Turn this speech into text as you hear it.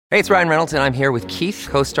Hey, it's Ryan Reynolds, and I'm here with Keith,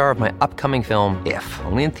 co-star of my upcoming film, If,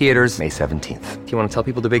 only in theaters May 17th. Do you want to tell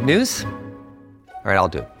people the big news? All right, I'll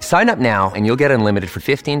do it. Sign up now and you'll get unlimited for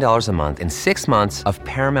 $15 a month and 6 months of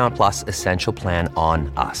Paramount Plus Essential Plan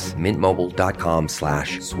on us.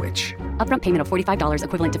 MintMobile.com/switch. Upfront payment of $45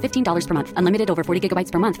 equivalent to $15 per month. Unlimited over 40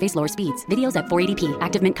 gigabytes per month. Face lower speeds. Videos at 480p.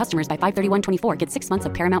 Active Mint customers by 531.24 get 6 months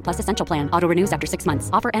of Paramount Plus Essential Plan. Auto renews after 6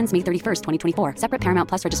 months. Offer ends May 31st, 2024. Separate Paramount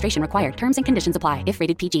Plus registration required. Terms and conditions apply if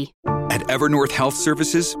rated PG. At Evernorth Health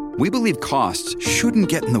Services, we believe costs shouldn't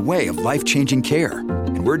get in the way of life-changing care,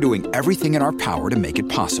 and we're doing everything in our power to make it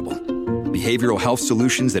possible. Behavioral health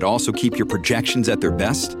solutions that also keep your projections at their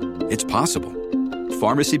best? It's possible.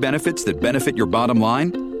 Pharmacy benefits that benefit your bottom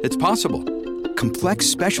line? It's possible. Complex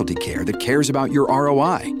specialty care that cares about your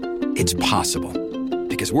ROI? It's possible.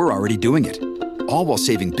 Because we're already doing it. All while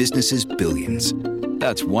saving businesses billions.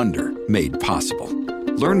 That's Wonder made possible.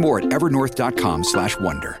 Learn more at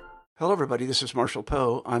evernorth.com/wonder. Hello, everybody. This is Marshall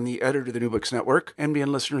Poe. I'm the editor of the New Books Network.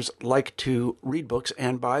 NBN listeners like to read books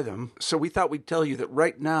and buy them. So we thought we'd tell you that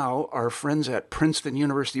right now, our friends at Princeton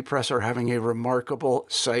University Press are having a remarkable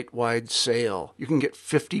site-wide sale. You can get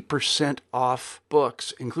 50% off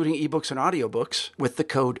books, including ebooks and audiobooks, with the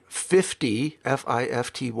code 50,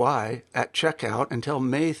 F-I-F-T-Y, at checkout until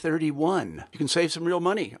May 31. You can save some real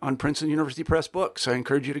money on Princeton University Press books. I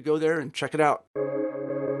encourage you to go there and check it out.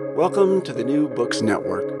 Welcome to the New Books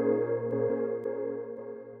Network.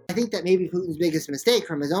 I think that maybe Putin's biggest mistake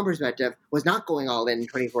from his own perspective was not going all in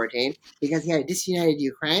 2014 because he had a disunited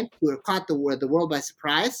Ukraine. He would have caught the world by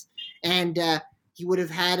surprise, and he would have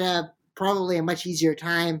had probably a much easier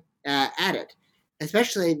time at it,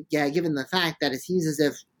 especially given the fact that it seems as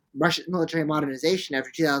if Russian military modernization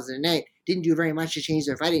after 2008 didn't do very much to change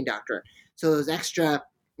their fighting doctrine. So those extra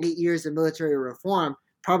 8 years of military reform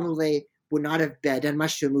probably would not have done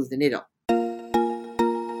much to move the needle.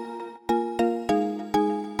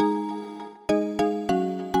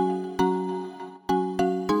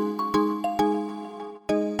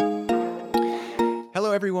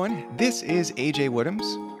 Hello, everyone. This is AJ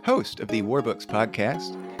Woodhams, host of the War Books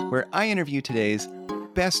podcast, where I interview today's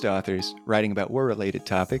best authors writing about war-related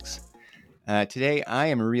topics. Today, I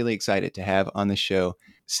am really excited to have on the show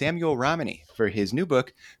Samuel Ramani for his new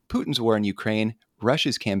book, Putin's War in Ukraine,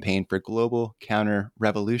 Russia's Campaign for Global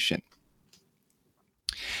Counter-Revolution.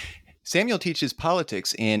 Samuel teaches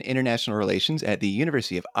politics and international relations at the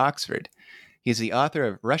University of Oxford. He is the author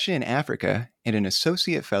of Russia in Africa and an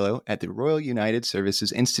associate fellow at the Royal United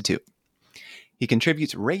Services Institute. He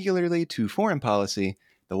contributes regularly to Foreign Policy,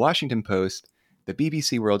 The Washington Post, the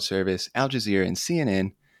BBC World Service, Al Jazeera, and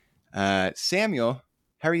CNN. Samuel,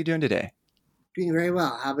 how are you doing today? Doing very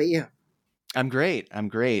well. How about you? I'm great.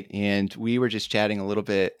 And we were just chatting a little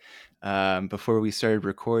bit before we started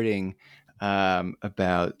recording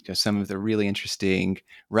about some of the really interesting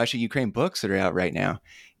Russia-Ukraine books that are out right now.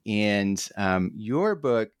 And your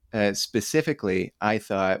book specifically, I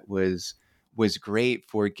thought was great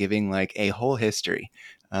for giving like a whole history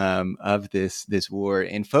of this war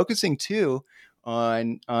and focusing too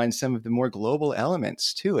on some of the more global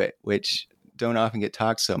elements to it, which don't often get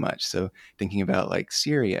talked so much. So thinking about like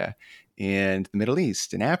Syria and the Middle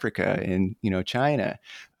East and Africa and China,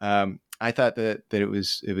 I thought that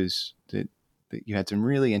you had some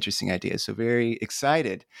really interesting ideas. So very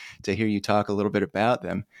excited to hear you talk a little bit about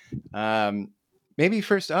them. Maybe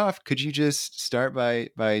first off, could you just start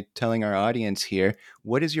by telling our audience here,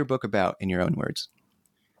 what is your book about in your own words?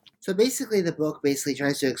 So basically, the book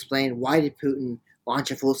tries to explain why did Putin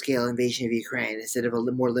launch a full-scale invasion of Ukraine instead of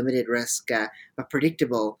a more limited risk but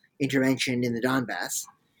predictable intervention in the Donbass.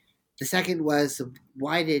 The second was,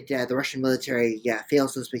 why did the Russian military fail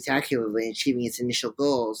so spectacularly in achieving its initial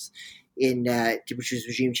goals which was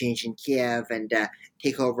regime change in Kiev and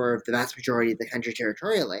take over of the vast majority of the country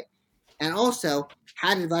territorially? And also,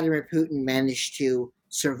 how did Vladimir Putin manage to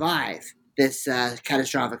survive this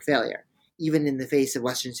catastrophic failure, even in the face of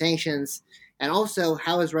Western sanctions? And also,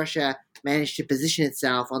 how has Russia managed to position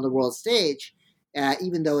itself on the world stage,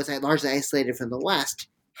 even though it's largely isolated from the West?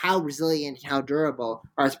 How resilient and how durable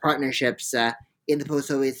are its partnerships in the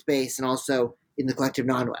post-Soviet space and also in the collective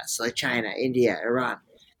non-West, like China, India, Iran?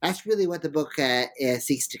 That's really what the book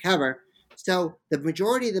seeks to cover. So the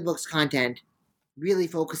majority of the book's content really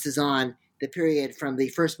focuses on the period from the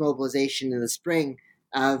first mobilization in the spring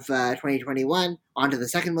of 2021 onto the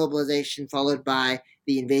second mobilization, followed by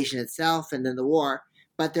the invasion itself and then the war.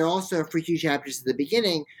 But there are also a few chapters at the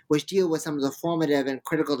beginning which deal with some of the formative and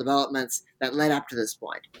critical developments that led up to this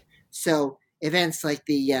point. So events like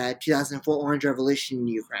the 2004 Orange Revolution in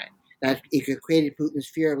Ukraine, that it created Putin's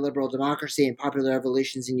fear of liberal democracy and popular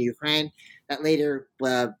revolutions in Ukraine that later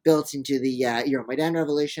built into the Euromaidan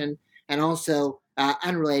revolution, and also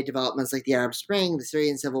unrelated developments like the Arab Spring, the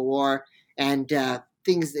Syrian civil war, and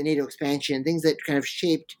things, the NATO expansion, things that kind of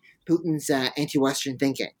shaped Putin's anti-Western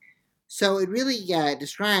thinking. So it really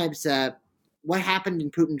describes what happened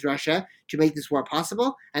in Putin's Russia to make this war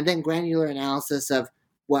possible, and then granular analysis of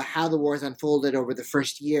how the wars unfolded over the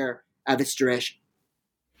first year of its duration.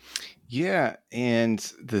 Yeah, and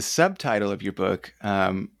the subtitle of your book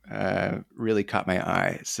really caught my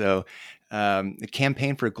eye. So, the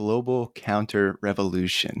campaign for global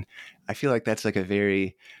counter-revolution. I feel like that's like a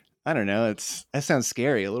very, I don't know, that sounds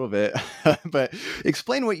scary a little bit, but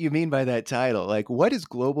explain what you mean by that title. Like, what is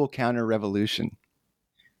global counter-revolution?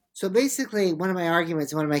 So basically, one of my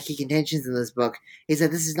arguments, one of my key contentions in this book is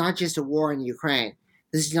that this is not just a war in Ukraine.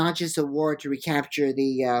 This is not just a war to recapture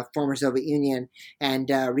the former Soviet Union and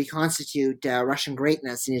reconstitute Russian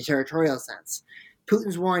greatness in a territorial sense.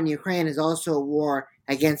 Putin's war in Ukraine is also a war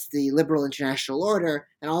against the liberal international order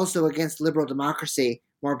and also against liberal democracy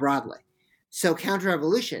more broadly. So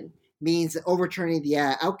counter-revolution means overturning the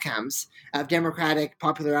outcomes of democratic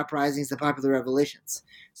popular uprisings and popular revolutions.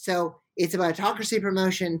 So it's about autocracy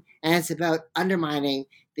promotion, and it's about undermining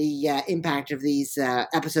the impact of these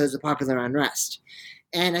episodes of popular unrest.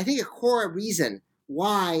 And I think a core reason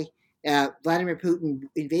why Vladimir Putin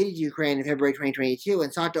invaded Ukraine in February 2022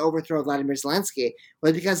 and sought to overthrow Vladimir Zelensky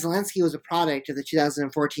was because Zelensky was a product of the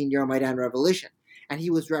 2014 Euromaidan revolution. And he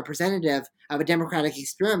was representative of a democratic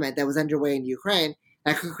experiment that was underway in Ukraine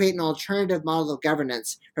that could create an alternative model of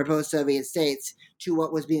governance for post-Soviet states to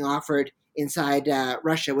what was being offered inside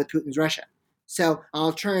Russia with Putin's Russia. So an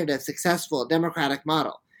alternative, successful, democratic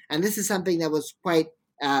model. And this is something that was quite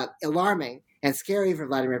alarming and scary for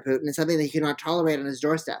Vladimir Putin, and something that he could not tolerate on his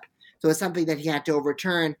doorstep. So it's something that he had to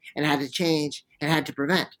overturn and had to change and had to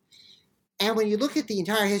prevent. And when you look at the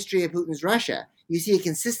entire history of Putin's Russia, you see a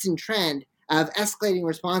consistent trend of escalating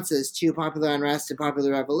responses to popular unrest and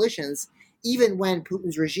popular revolutions, even when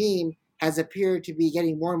Putin's regime has appeared to be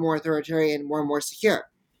getting more and more authoritarian, more and more secure.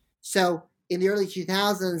 So in the early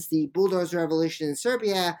 2000s, the bulldozer revolution in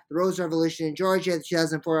Serbia, the Rose Revolution in Georgia, the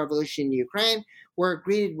 2004 revolution in Ukraine were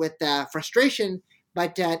greeted with frustration,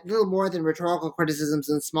 but little more than rhetorical criticisms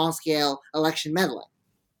and small-scale election meddling.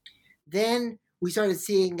 Then we started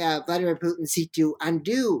seeing Vladimir Putin seek to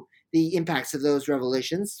undo the impacts of those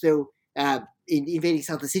revolutions through invading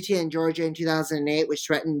South Ossetia in Georgia in 2008, which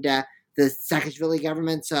threatened the Saakashvili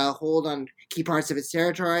government's hold on key parts of its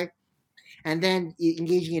territory, and then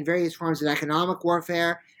engaging in various forms of economic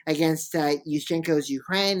warfare against Yushchenko's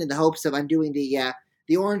Ukraine in the hopes of undoing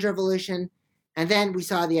the Orange Revolution. And then we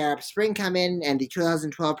saw the Arab Spring come in, and the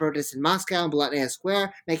 2012 protests in Moscow and Bolotnaya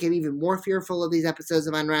Square make him even more fearful of these episodes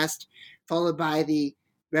of unrest, followed by the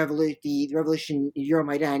revolution in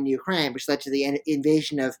Euromaidan in Ukraine, which led to the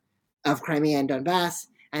invasion of Crimea and Donbass,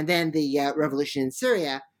 and then the revolution in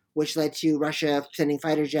Syria, which led to Russia sending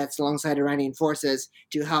fighter jets alongside Iranian forces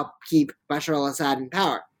to help keep Bashar al-Assad in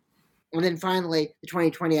power. And then finally, the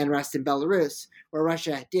 2020 unrest in Belarus, where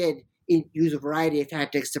Russia did use a variety of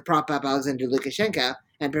tactics to prop up Alexander Lukashenko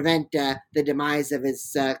and prevent the demise of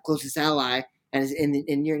his closest ally and his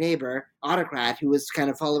near neighbor, autocrat, who was kind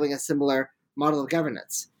of following a similar model of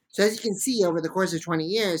governance. So as you can see, over the course of 20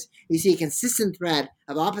 years, you see a consistent thread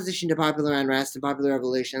of opposition to popular unrest and popular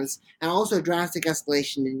revolutions, and also drastic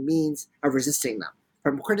escalation in means of resisting them,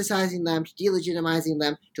 from criticizing them to delegitimizing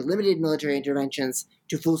them to limited military interventions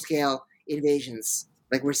to full-scale invasions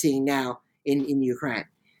like we're seeing now in Ukraine.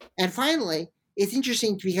 And finally, it's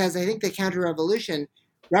interesting because I think the counter-revolution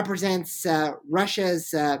represents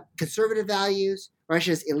Russia's conservative values,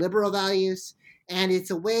 Russia's illiberal values, and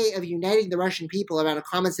it's a way of uniting the Russian people around a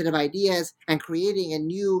common set of ideas and creating a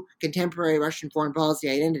new contemporary Russian foreign policy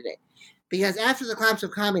identity. Because after the collapse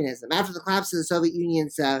of communism, after the collapse of the Soviet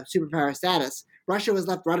Union's superpower status, Russia was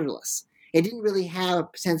left rudderless. It didn't really have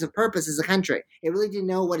a sense of purpose as a country. It really didn't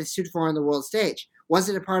know what it stood for on the world stage. Was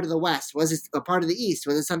it a part of the West? Was it a part of the East?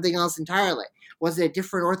 Was it something else entirely? Was it a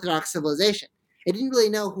different Orthodox civilization? It didn't really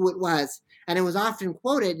know who it was, and it was often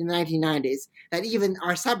quoted in the 1990s that even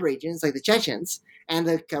our subregions, like the Chechens, and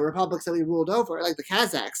the republics that we ruled over, like the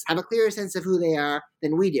Kazakhs, have a clearer sense of who they are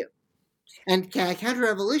than we do. And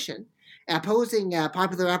counter-revolution, opposing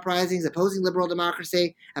popular uprisings, opposing liberal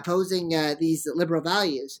democracy, opposing these liberal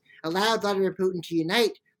values, allowed Vladimir Putin to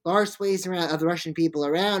unite large swathes of the Russian people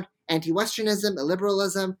around anti-Westernism,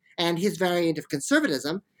 illiberalism, and his variant of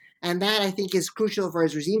conservatism. And that, I think, is crucial for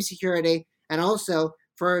his regime security and also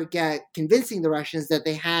for convincing the Russians that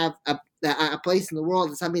they have a place in the world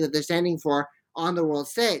and something that they're standing for on the world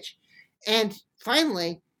stage. And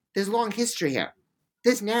finally, there's a long history here.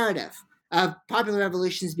 This narrative of popular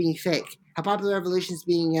revolutions being fake, how popular revolutions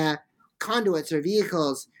being conduits or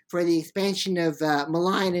vehicles for the expansion of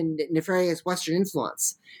malign and nefarious Western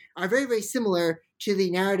influence, are very, very similar to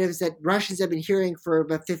the narratives that Russians have been hearing for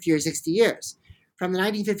about 50 or 60 years. From the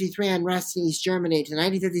 1953 unrest in East Germany to the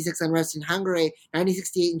 1956 unrest in Hungary,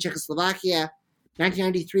 1968 in Czechoslovakia,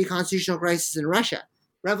 1993 constitutional crisis in Russia,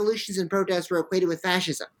 revolutions and protests were equated with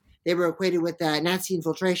fascism. They were equated with Nazi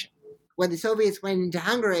infiltration. When the Soviets went into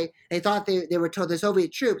Hungary, they thought they were told, the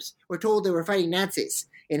Soviet troops were told they were fighting Nazis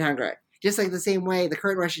in Hungary. Just like the same way the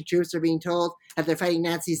current Russian troops are being told that they're fighting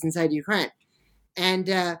Nazis inside Ukraine. And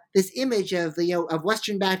this image of of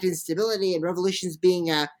Western-backed instability and revolutions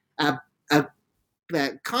being a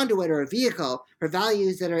conduit or a vehicle for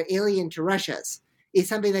values that are alien to Russia's is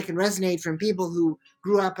something that can resonate from people who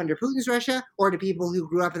grew up under Putin's Russia or to people who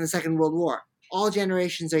grew up in the Second World War. All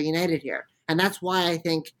generations are united here. And that's why I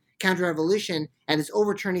think counter-revolution and this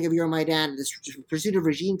overturning of Euromaidan, this pursuit of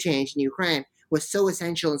regime change in Ukraine was so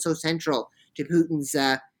essential and so central to Putin's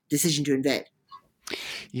decision to invade.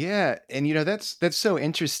 Yeah, and that's so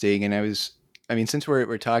interesting. And since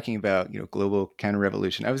we're talking about global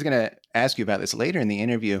counter-revolution, I was going to ask you about this later in the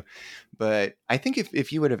interview, but I think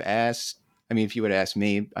if you would have asked, if you would have asked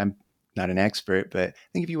me, I'm not an expert, but I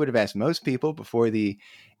think if you would have asked most people before the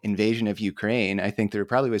invasion of Ukraine, I think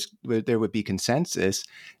there would be consensus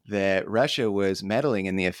that Russia was meddling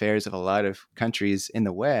in the affairs of a lot of countries in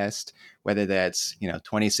the West, whether that's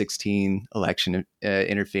 2016 election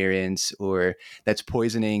interference, or that's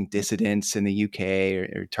poisoning dissidents in the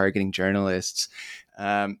UK, or targeting journalists.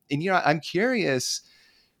 And I'm curious,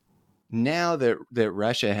 now that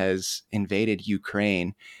Russia has invaded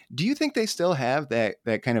Ukraine, do you think they still have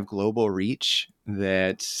that kind of global reach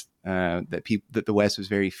that the West was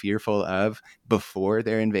very fearful of before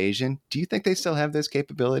their invasion? Do you think they still have those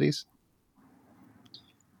capabilities?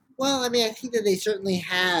 Well, I think that they certainly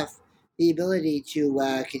have the ability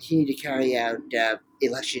to continue to carry out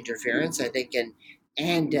election interference, I think,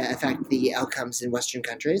 and affect the outcomes in Western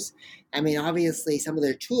countries. Obviously, some of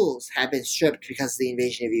their tools have been stripped because of the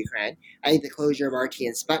invasion of Ukraine. I think the closure of RT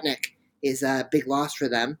and Sputnik is a big loss for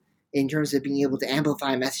them in terms of being able to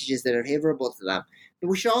amplify messages that are favorable to them. But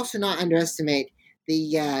we should also not underestimate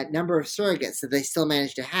the number of surrogates that they still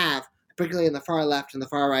manage to have, particularly in the far left and the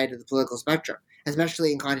far right of the political spectrum,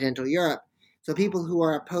 especially in continental Europe. So people who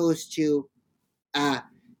are opposed to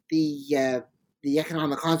the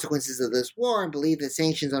economic consequences of this war and believe that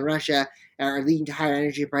sanctions on Russia are leading to higher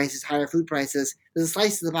energy prices, higher food prices, there's a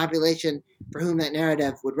slice of the population for whom that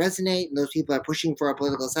narrative would resonate, and those people are pushing for a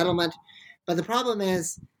political settlement. But the problem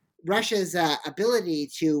is Russia's ability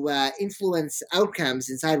to influence outcomes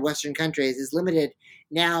inside Western countries is limited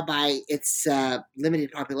now by its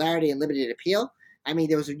limited popularity and limited appeal.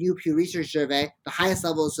 There was a new Pew Research survey. The highest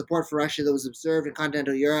level of support for Russia that was observed in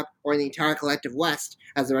continental Europe, or in the entire collective West,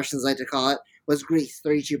 as the Russians like to call it, was Greece,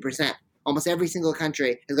 32%. Almost every single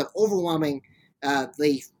country has got overwhelming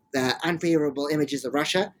unfavorable images of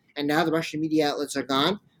Russia, and now the Russian media outlets are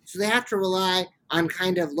gone. So they have to rely on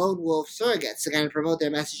kind of lone wolf surrogates to kind of promote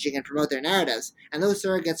their messaging and promote their narratives. And those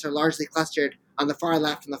surrogates are largely clustered on the far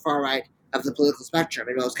left and the far right of the political spectrum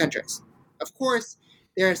in most countries. Of course,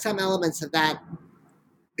 there are some elements of that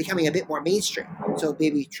becoming a bit more mainstream. So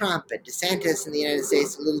maybe Trump and DeSantis in the United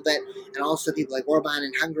States a little bit, and also people like Orban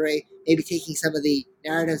in Hungary, maybe taking some of the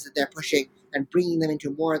narratives that they're pushing and bringing them into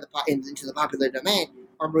more of into the popular domain,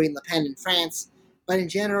 or Marine Le Pen in France. But in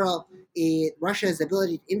general, Russia's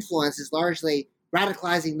ability to influence is largely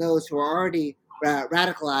radicalizing those who are already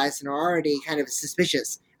radicalized and are already kind of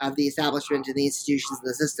suspicious of the establishment and the institutions of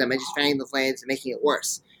the system, and just fanning the flames and making it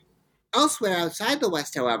worse. Elsewhere outside the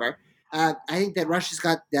West, however, I think that Russia's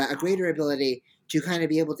got a greater ability to kind of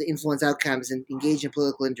be able to influence outcomes and engage in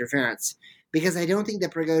political interference. Because I don't think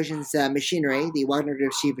that Prigozhin's machinery, the Wagner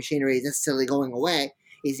Group's chief machinery, is necessarily going away.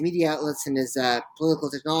 His media outlets and his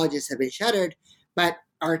political technologists have been shuttered, but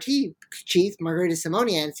RT chief, Margarita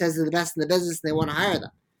Simonian, says they're the best in the business and they want to hire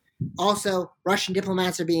them. Also, Russian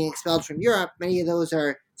diplomats are being expelled from Europe. Many of those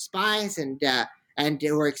are spies and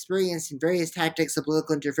who are experienced in various tactics of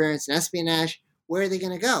political interference and espionage. Where are they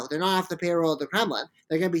going to go? They're not off the payroll of the Kremlin.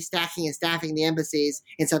 They're going to be stacking and staffing the embassies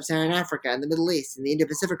in sub-Saharan Africa, in the Middle East, in the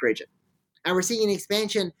Indo-Pacific region. And we're seeing an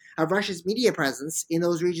expansion of Russia's media presence in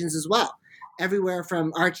those regions as well. Everywhere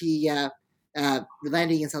from RT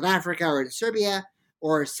landing in South Africa or in Serbia,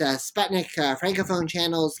 or Sputnik Francophone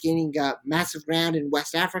channels gaining massive ground in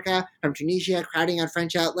West Africa, from Tunisia, crowding on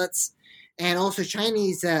French outlets, and also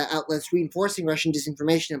Chinese outlets reinforcing Russian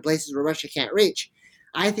disinformation in places where Russia can't reach.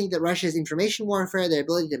 I think that Russia's information warfare, their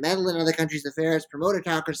ability to meddle in other countries' affairs, promote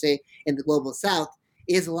autocracy in the global south,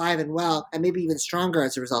 is alive and well, and maybe even stronger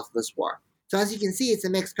as a result of this war. So as you can see, it's a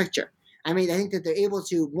mixed picture. I mean, I think that they're able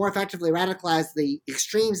to more effectively radicalize the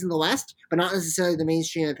extremes in the West, but not necessarily the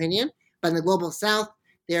mainstream opinion. But in the global South,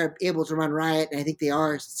 they're able to run riot, and I think they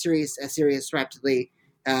are a serious threat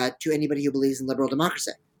to anybody who believes in liberal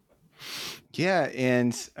democracy. Yeah,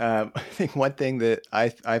 and I think one thing that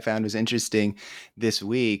I found was interesting this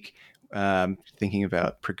week, thinking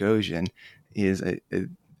about Prigozhin, is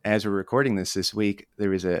as we're recording this week, there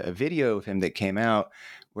was a video of him that came out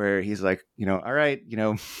where he's like, all right,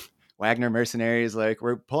 Wagner mercenaries, like,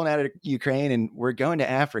 we're pulling out of Ukraine and we're going to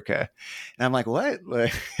Africa. And I'm like, what?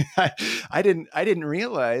 Like, I didn't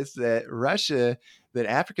realize that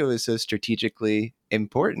Africa was so strategically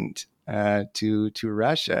important to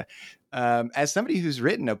Russia. As somebody who's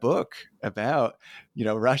written a book about,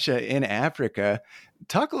 Russia in Africa,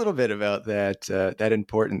 talk a little bit about that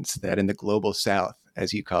importance that in the global South,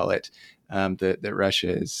 as you call it, that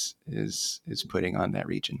Russia is putting on that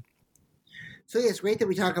region. So yeah, it's great that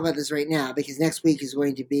we talk about this right now, because next week is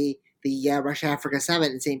going to be the Russia-Africa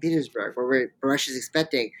Summit in St. Petersburg, where Russia is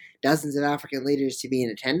expecting dozens of African leaders to be in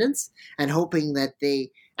attendance, and hoping that the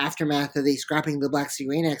aftermath of the scrapping the Black Sea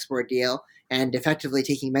grain export deal and effectively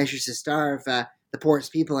taking measures to starve the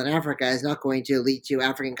poorest people in Africa is not going to lead to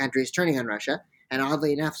African countries turning on Russia. And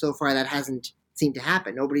oddly enough, so far that hasn't seemed to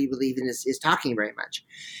happen. Nobody even is talking very much.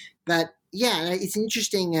 But yeah, it's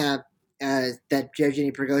interesting that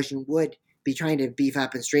Yevgeny Prigozhin would be trying to beef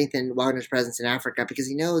up and strengthen Wagner's presence in Africa, because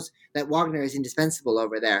he knows that Wagner is indispensable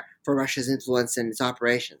over there for Russia's influence and its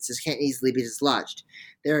operations. This can't easily be dislodged.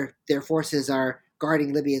 Their forces are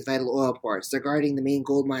guarding Libya's vital oil ports. They're guarding the main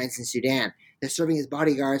gold mines in Sudan. They're serving as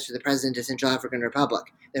bodyguards for the president of Central African Republic.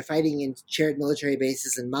 They're fighting in shared military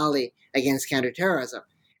bases in Mali against counterterrorism.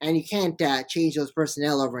 And you can't change those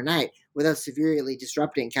personnel overnight without severely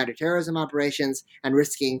disrupting counterterrorism operations and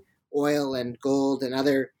risking oil and gold and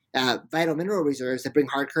other vital mineral reserves that bring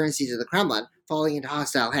hard currency to the Kremlin falling into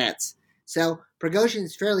hostile hands. So Prigozhin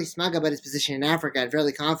is fairly smug about his position in Africa and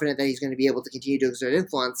fairly confident that he's going to be able to continue to exert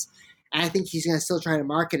influence. And I think he's going to still try to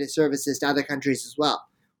market his services to other countries as well.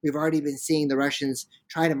 We've already been seeing the Russians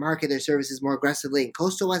try to market their services more aggressively in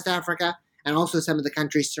coastal West Africa and also some of the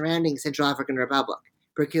countries surrounding Central African Republic,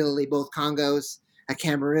 particularly both Congos,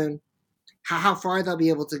 Cameroon. How far they'll be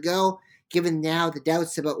able to go, given now the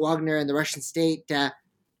doubts about Wagner and the Russian state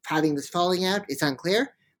having this falling out, it's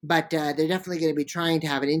unclear. But they're definitely going to be trying to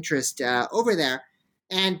have an interest over there.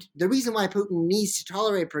 And the reason why Putin needs to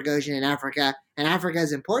tolerate Prigozhin in Africa, and Africa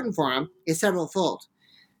is important for him, is several-fold.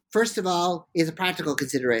 First of all, is a practical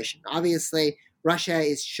consideration. Obviously, Russia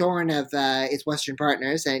is shorn of its Western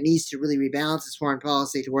partners, and it needs to really rebalance its foreign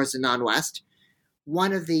policy towards the non-West.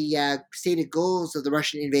 One of the stated goals of the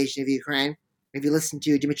Russian invasion of Ukraine, if you listen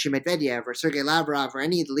to Dmitry Medvedev or Sergei Lavrov or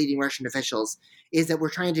any of the leading Russian officials, is that we're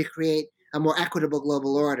trying to create a more equitable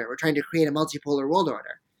global order. We're trying to create a multipolar world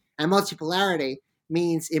order. And multipolarity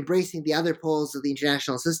means embracing the other poles of the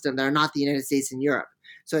international system that are not the United States and Europe.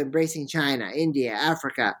 So embracing China, India,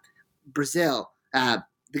 Africa, Brazil,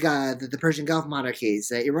 the Persian Gulf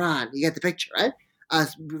monarchies, Iran. You get the picture, right? A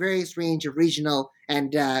various range of regional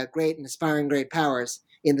and great and aspiring great powers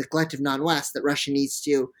in the collective non-West that Russia needs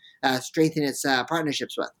to strengthen its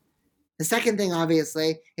partnerships with. The second thing,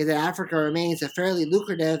 obviously, is that Africa remains a fairly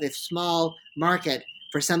lucrative, if small, market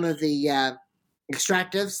for some of the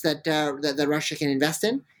extractives that Russia can invest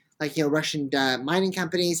in. Like, Russian mining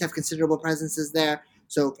companies have considerable presences there.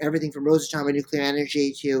 So everything from Rosatom nuclear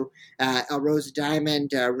energy to El Rosa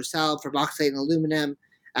Diamond, Rusal for bauxite and aluminum.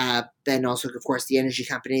 Then also, of course, the energy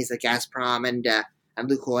companies like Gazprom and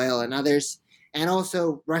Lukoil and others. And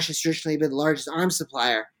also, Russia's traditionally been the largest arms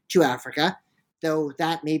supplier to Africa, though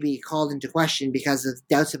that may be called into question because of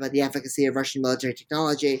doubts about the efficacy of Russian military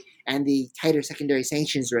technology and the tighter secondary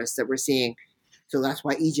sanctions risks that we're seeing. So that's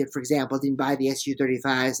why Egypt, for example, didn't buy the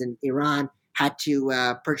Su-35s, and Iran had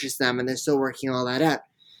to purchase them, and they're still working all that out.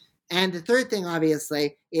 And the third thing,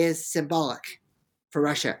 obviously, is symbolic for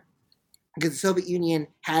Russia, because the Soviet Union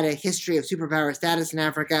had a history of superpower status in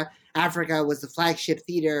Africa. Africa was the flagship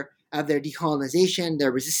theater of their decolonization,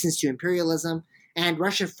 their resistance to imperialism, and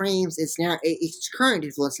Russia frames its current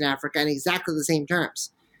influence in Africa in exactly the same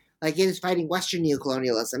terms. Like, it is fighting Western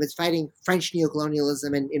neocolonialism. It's fighting French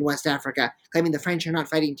neocolonialism in West Africa, claiming the French are not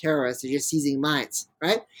fighting terrorists, they're just seizing mines,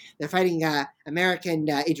 right? They're fighting American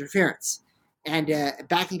interference. And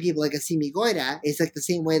backing people like Assimi Goïta is like the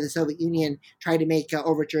same way the Soviet Union tried to make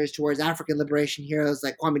overtures towards African liberation heroes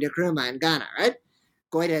like Kwame Nkrumah in Ghana, right?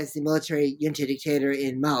 Goïta is the military junta dictator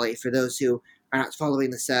in Mali, for those who are not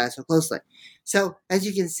following this so closely. So as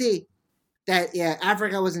you can see, that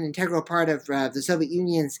Africa was an integral part of the Soviet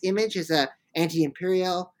Union's image as a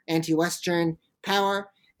anti-imperial, anti-Western power,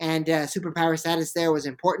 and superpower status there was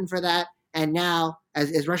important for that. And now,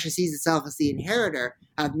 as Russia sees itself as the inheritor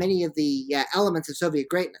of many of the elements of Soviet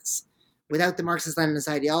greatness, without the Marxist-Leninist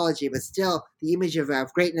ideology, but still the image of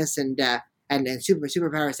greatness and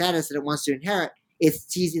superpower status that it wants to inherit, it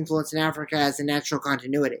sees influence in Africa as a natural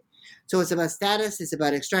continuity. So it's about status, it's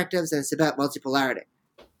about extractives, and it's about multipolarity.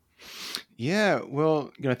 Yeah,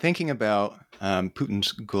 well, thinking about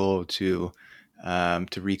Putin's goal to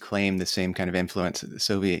reclaim the same kind of influence that the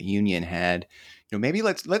Soviet Union had, maybe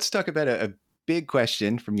let's talk about a big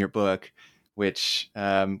question from your book, which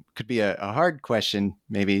could be a hard question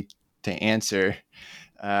maybe to answer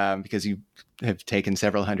because you have taken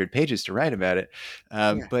several hundred pages to write about it.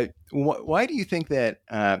 But why do you think that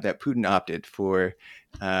that Putin opted for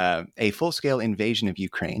a full-scale invasion of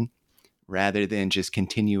Ukraine rather than just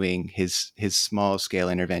continuing his small-scale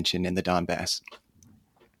intervention in the Donbass?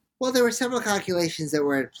 Well, there were several calculations that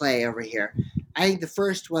were at play over here. I think the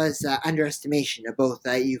first was underestimation of both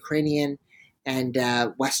Ukrainian and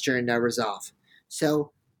Western resolve.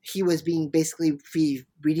 So he was being basically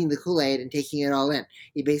reading the Kool-Aid and taking it all in.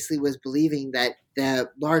 He basically was believing that the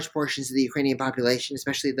large portions of the Ukrainian population,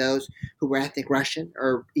 especially those who were ethnic Russian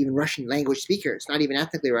or even Russian language speakers, not even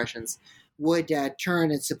ethnically Russians, would turn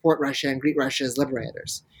and support Russia and greet Russia as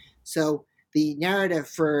liberators. So the narrative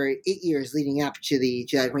for 8 years leading up to the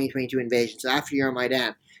 2022 invasion, so after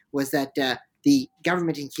Euromaidan, was that the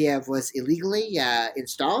government in Kiev was illegally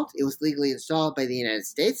installed. It was legally installed by the United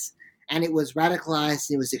States, and it was radicalized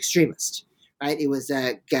and it was extremist. Right? It was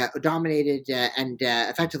dominated and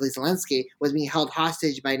effectively Zelensky was being held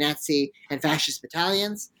hostage by Nazi and fascist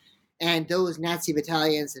battalions, and those Nazi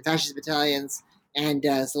battalions and fascist battalions and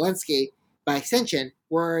Zelensky, by extension,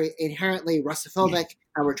 were inherently Russophobic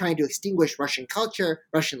and were trying to extinguish Russian culture,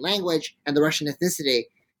 Russian language, and the Russian ethnicity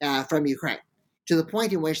from Ukraine, to the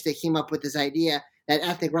point in which they came up with this idea that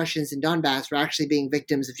ethnic Russians in Donbass were actually being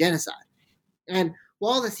victims of genocide. And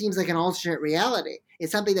while this seems like an alternate reality,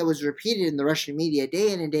 it's something that was repeated in the Russian media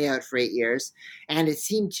day in and day out for 8 years, and it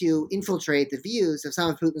seemed to infiltrate the views of some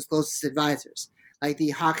of Putin's closest advisors, like the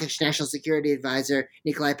hawkish national security advisor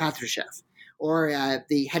Nikolai Patrushev, or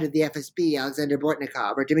the head of the FSB, Alexander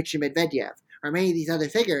Bortnikov, or Dmitry Medvedev, or many of these other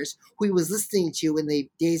figures who he was listening to in the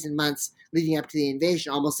days and months leading up to the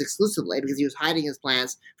invasion almost exclusively because he was hiding his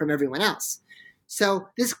plans from everyone else. So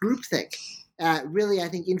this groupthink really, I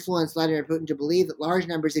think, influenced Vladimir Putin to believe that large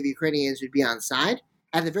numbers of Ukrainians would be on side.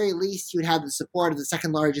 At the very least, he would have the support of the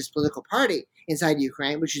second largest political party inside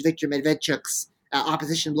Ukraine, which is Viktor Medvedchuk's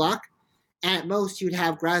opposition bloc. And at most, he would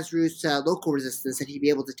have grassroots local resistance that he'd be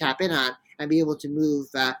able to tap in on and be able to move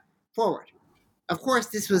forward. Of course,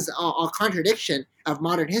 this was a contradiction of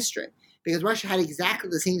modern history, because Russia had exactly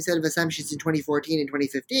the same set of assumptions in 2014 and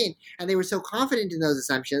 2015, and they were so confident in those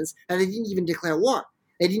assumptions that they didn't even declare war.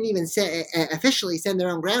 They didn't even officially send their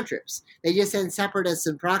own ground troops. They just sent separatists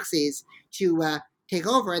and proxies to take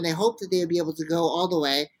over, and they hoped that they would be able to go all the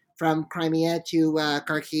way from Crimea to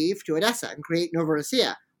Kharkiv to Odessa and create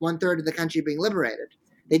Novorossiya, 1/3 of the country being liberated.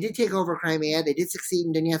 They did take over Crimea. They did succeed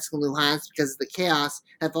in Donetsk and Luhansk because of the chaos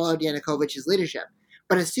that followed Yanukovych's leadership.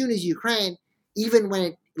 But as soon as Ukraine, even when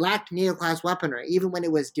it lacked NATO-class weaponry, even when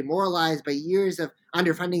it was demoralized by years of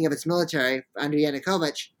underfunding of its military under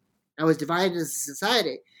Yanukovych, and was divided as a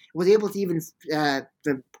society, was able to even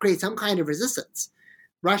create some kind of resistance,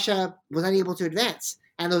 Russia was unable to advance.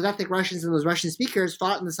 And those ethnic Russians and those Russian speakers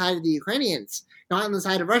fought on the side of the Ukrainians, not on the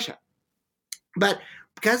side of Russia. But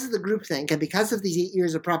because of the groupthink and because of these 8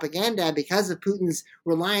 years of propaganda, because of Putin's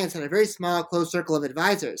reliance on a very small, close circle of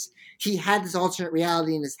advisors, he had this alternate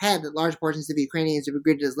reality in his head that large portions of Ukrainians would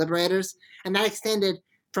be greeted as liberators. And that extended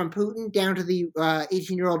from Putin down to the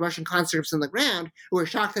 18-year-old Russian conscripts on the ground who were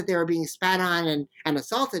shocked that they were being spat on and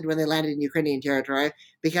assaulted when they landed in Ukrainian territory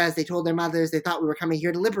because they told their mothers they thought we were coming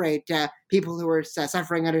here to liberate people who were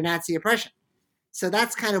suffering under Nazi oppression. So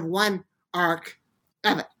that's kind of one arc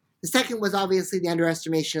of it. The second was obviously the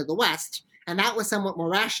underestimation of the West, and that was somewhat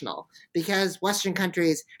more rational because Western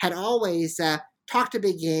countries had always talked a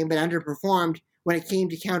big game but underperformed when it came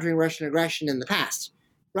to countering Russian aggression in the past.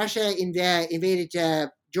 Russia invaded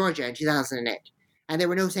Georgia in 2008, and there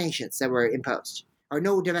were no sanctions that were imposed, or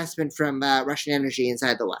no divestment from Russian energy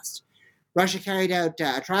inside the West. Russia carried out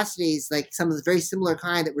atrocities like some of the very similar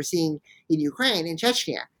kind that we're seeing in Ukraine and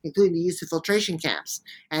Chechnya, including the use of filtration camps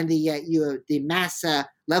and the mass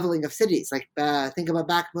leveling of cities. Like think about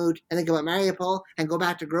Bakhmut and think about Mariupol and go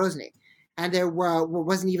back to Grozny. And there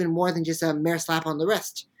wasn't even more than just a mere slap on the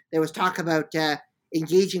wrist. there was talk about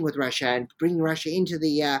engaging with Russia and bringing Russia into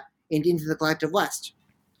the collective West.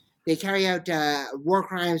 They carry out war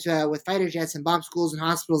crimes with fighter jets and bomb schools and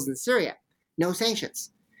hospitals in Syria. No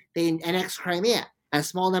sanctions. They annex Crimea. A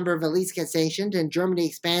small number of elites get sanctioned, and Germany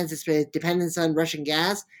expands its dependence on Russian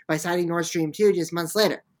gas by signing Nord Stream 2 just months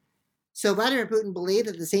later. So Vladimir Putin believed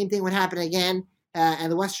that the same thing would happen again,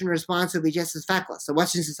 and the Western response would be just as feckless. The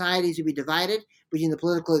Western societies would be divided between the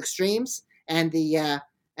political extremes, and the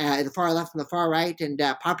far left and the far right, and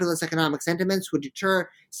populist economic sentiments would deter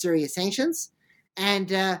serious sanctions.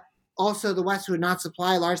 And also, the West would not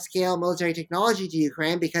supply large-scale military technology to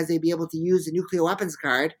Ukraine because they'd be able to use the nuclear weapons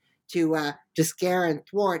card to scare and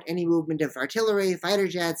thwart any movement of artillery, fighter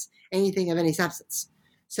jets, anything of any substance.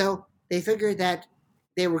 So they figured that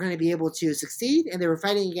they were going to be able to succeed, and they were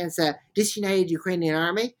fighting against a disunited Ukrainian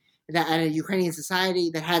army and a Ukrainian society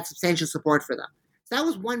that had substantial support for them. So that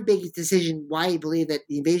was one big decision why he believed that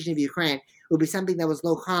the invasion of Ukraine would be something that was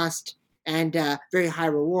low cost and very high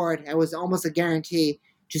reward, and was almost a guarantee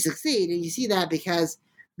to succeed. And you see that because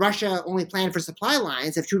Russia only planned for supply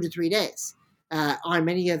lines of 2 to 3 days on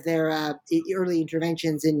many of their early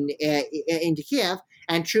interventions into Kiev,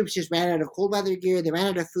 and troops just ran out of cold weather gear, they ran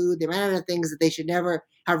out of food, they ran out of things that they should never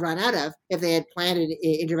have run out of if they had planned an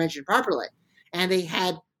intervention properly. And they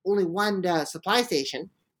had only one supply station.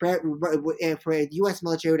 For the U.S.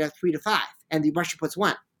 military would have 3 to 5, and the Russia puts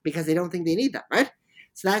 1 because they don't think they need them, right?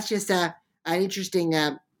 So that's just an interesting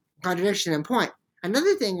contradiction and point.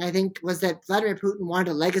 Another thing, I think, was that Vladimir Putin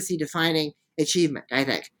wanted a legacy-defining achievement, I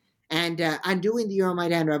think. And undoing the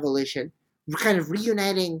Euromaidan revolution, kind of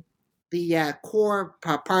reuniting the core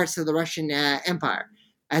parts of the Russian empire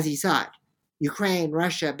as he saw it. Ukraine,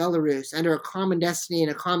 Russia, Belarus, under a common destiny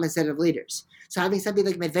and a common set of leaders. So having somebody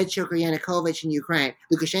like Medvedchuk or Yanukovych in Ukraine,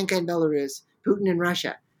 Lukashenko in Belarus, Putin in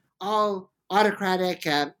Russia, all autocratic,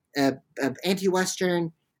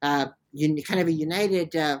 anti-Western, kind of a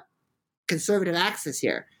united conservative axis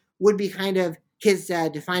here, would be kind of his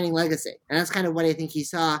defining legacy. And that's kind of what I think he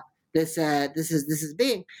saw this as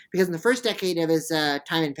being, because in the first decade of his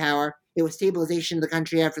time in power, it was stabilization of the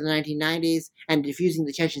country after the 1990s and diffusing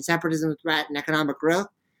the Chechen separatism threat and economic growth.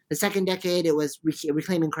 The second decade, it was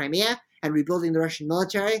reclaiming Crimea and rebuilding the Russian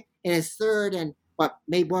military. In his third and what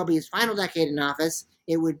may well be his final decade in office,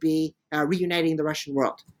 it would be reuniting the Russian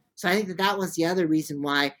world. So I think that was the other reason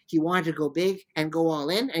why he wanted to go big and go all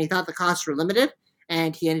in, and he thought the costs were limited,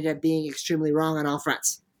 and he ended up being extremely wrong on all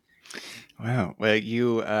fronts. Wow. Well,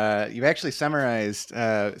 you actually summarized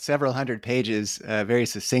several hundred pages very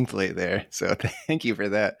succinctly there. So thank you for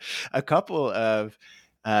that. A couple of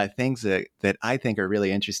things that I think are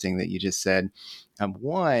really interesting that you just said.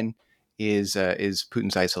 One is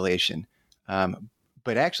Putin's isolation.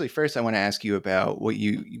 But actually, first, I want to ask you about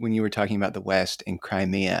when you were talking about the West and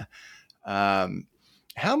Crimea.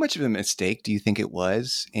 How much of a mistake do you think it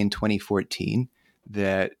was in 2014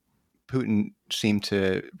 that Putin seemed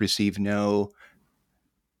to receive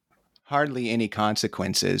hardly any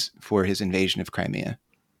consequences for his invasion of Crimea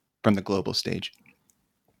from the global stage?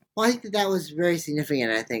 Well, I think that was very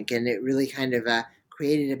significant, I think, and it really kind of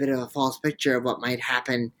created a bit of a false picture of what might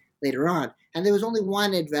happen later on. And there was only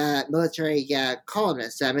one military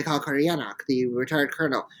columnist, Mikhail Koryanok, the retired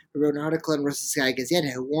colonel, who wrote an article in Russkaya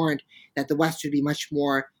Gazeta who warned that the West would be much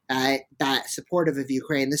more supportive of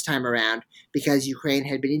Ukraine this time around because Ukraine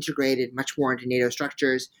had been integrated much more into NATO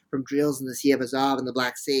structures from drills in the Sea of Azov and the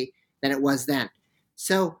Black Sea than it was then.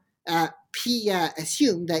 So he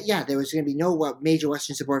assumed that, there was going to be no major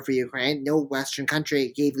Western support for Ukraine. No Western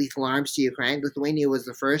country gave lethal arms to Ukraine. Lithuania was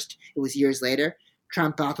the first. It was years later.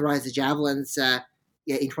 Trump authorized the Javelins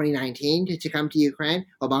in 2019 to come to Ukraine.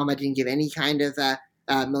 Obama didn't give any kind of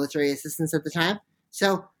military assistance at the time.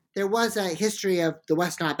 So there was a history of the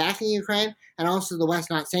West not backing Ukraine and also the West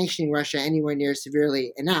not sanctioning Russia anywhere near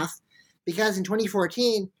severely enough, because in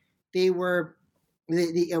 2014, they were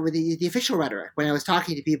the official rhetoric when I was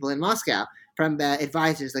talking to people in Moscow from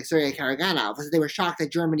advisors like Sergei Karaganov was that they were shocked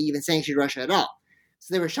that Germany even sanctioned Russia at all.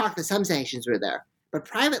 So they were shocked that some sanctions were there. But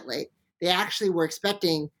privately, they actually were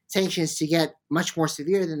expecting sanctions to get much more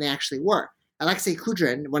severe than they actually were. Alexei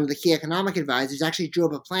Kudrin, one of the key economic advisors, actually drew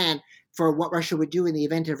up a plan for what Russia would do in the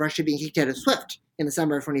event of Russia being kicked out of SWIFT in the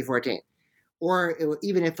summer of 2014. Or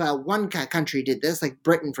even if one country did this, like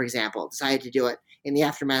Britain, for example, decided to do it in the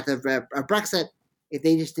aftermath of Brexit, if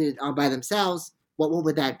they just did it all by themselves, what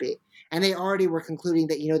would that be? And they already were concluding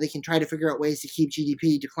that, they can try to figure out ways to keep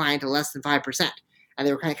GDP decline to less than 5%. And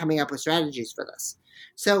they were kind of coming up with strategies for this.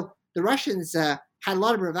 So the Russians had a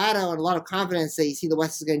lot of bravado and a lot of confidence that the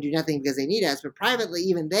West is going to do nothing because they need us. But privately,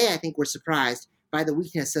 even they, I think, were surprised by the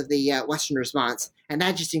weakness of the Western response. And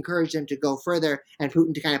that just encouraged them to go further and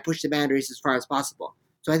Putin to kind of push the boundaries as far as possible.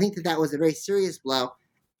 So I think that was a very serious blow.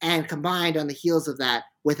 And combined on the heels of that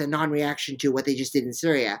with a non-reaction to what they just did in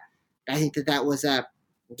Syria, I think that was a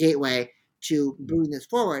gateway to moving this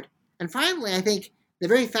forward. And finally, I think the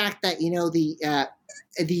very fact that,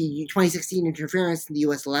 the 2016 interference in the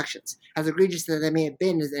U.S. elections, as egregious as that may have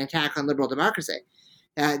been as an attack on liberal democracy,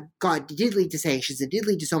 did lead to sanctions. It did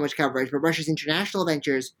lead to so much coverage, but Russia's international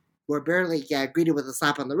ventures were barely greeted with a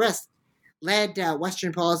slap on the wrist, led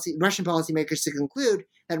Russian policymakers to conclude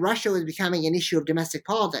that Russia was becoming an issue of domestic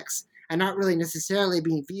politics and not really necessarily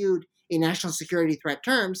being viewed in national security threat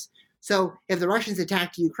terms. So if the Russians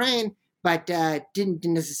attacked Ukraine but didn't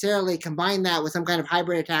necessarily combine that with some kind of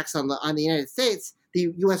hybrid attacks on the United States,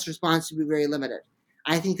 the U.S. response would be very limited.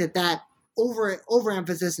 I think that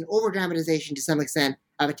overemphasis and overdramatization to some extent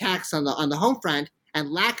of attacks on the home front and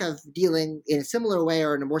lack of dealing in a similar way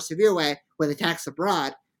or in a more severe way with attacks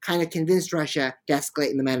abroad kind of convinced Russia to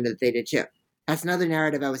escalate in the manner that they did too. That's another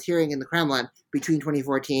narrative I was hearing in the Kremlin between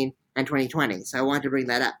 2014 and 2020. So I wanted to bring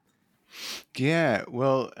that up. Yeah,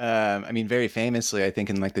 well, very famously, I think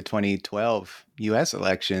in like the 2012 U.S.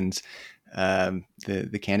 elections,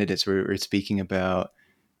 the candidates were speaking about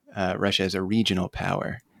Russia as a regional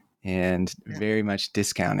power and very much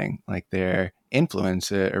discounting like their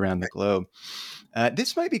influence around the globe.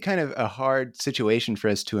 This might be kind of a hard situation for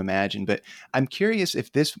us to imagine, but I'm curious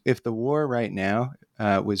if the war right now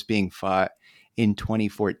was being fought in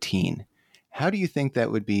 2014, how do you think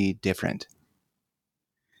that would be different?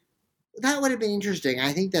 That would have been interesting.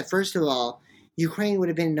 I think that, first of all, Ukraine would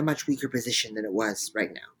have been in a much weaker position than it was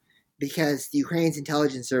right now because the Ukraine's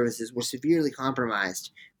intelligence services were severely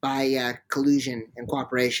compromised by collusion and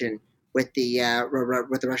cooperation with the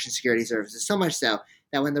Russian security services. So much so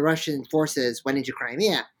that when the Russian forces went into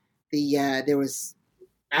Crimea, there was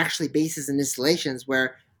actually bases and installations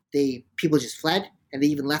where people just fled and they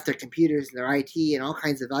even left their computers and their IT and all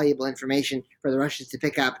kinds of valuable information for the Russians to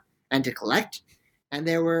pick up and to collect. And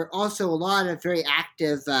there were also a lot of very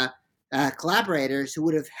active collaborators who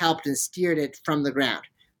would have helped and steered it from the ground.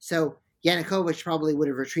 So Yanukovych probably would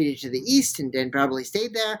have retreated to the east and probably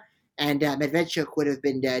stayed there. And Medvedchuk would have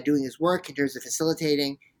been doing his work in terms of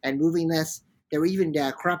facilitating and moving this. There were even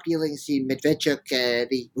corrupt dealings to Medvedchuk,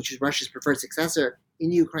 which is Russia's preferred successor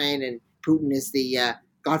in Ukraine, and Putin is the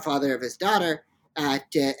godfather of his daughter, and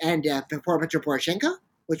Petro Poroshenko,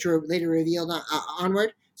 which were later revealed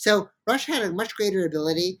onward. So Russia had a much greater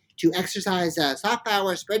ability to exercise soft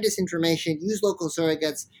power, spread disinformation, use local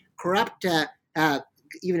surrogates, corrupt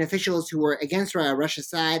even officials who were against Russia's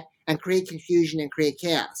side, and create confusion and create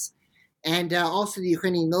chaos. And also the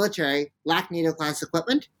Ukrainian military lacked NATO-class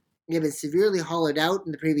equipment. It had been severely hollowed out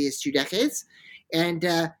in the previous 2 decades. And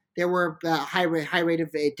there were high rate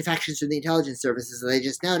of defections from the intelligence services, as I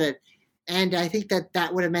just noted. And I think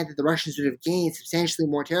that would have meant that the Russians would have gained substantially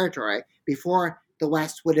more territory before the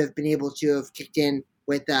West would have been able to have kicked in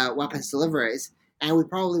with weapons deliveries. And we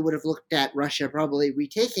probably would have looked at Russia probably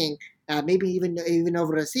retaking maybe even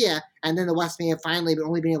Novorossiya, and then the West may have finally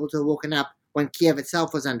only been able to have woken up when Kiev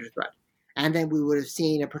itself was under threat. And then we would have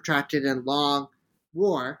seen a protracted and long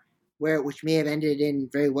war, which may have ended in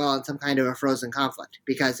very well in some kind of a frozen conflict,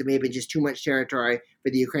 because it may have been just too much territory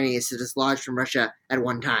for the Ukrainians to dislodge from Russia at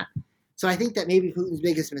one time. So I think that maybe Putin's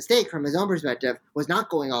biggest mistake from his own perspective was not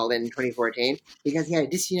going all in 2014, because he had a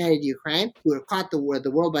disunited Ukraine who would have caught the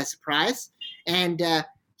world by surprise, and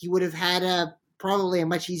he would have had probably a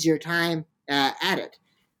much easier time at it,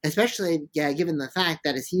 especially given the fact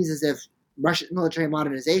that it seems as if Russian military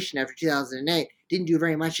modernization after 2008 didn't do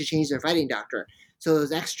very much to change their fighting doctrine. So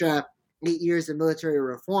those extra 8 years of military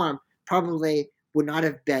reform probably would not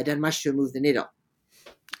have done much to move the needle.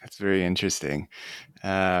 That's very interesting.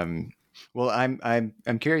 Well,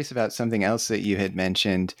 I'm curious about something else that you had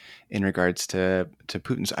mentioned in regards to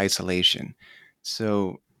Putin's isolation.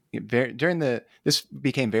 So this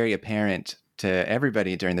became very apparent to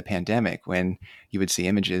everybody during the pandemic when you would see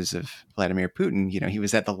images of Vladimir Putin. He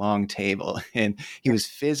was at the long table and he was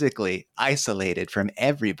physically isolated from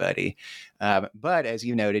everybody. But as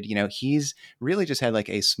you noted, he's really just had like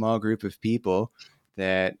a small group of people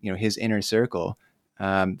that, his inner circle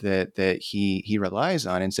that he relies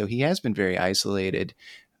on. And so he has been very isolated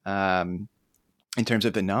in terms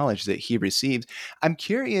of the knowledge that he receives. I'm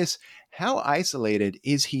curious, how isolated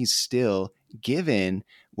is he still, given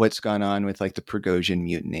what's gone on with like the Prigozhin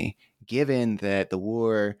mutiny, given that the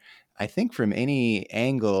war, I think from any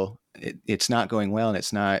angle, it's not going well and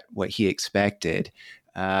it's not what he expected.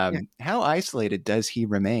 How isolated does he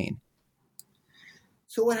remain?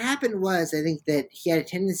 So what happened was, I think that he had a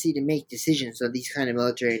tendency to make decisions on these kind of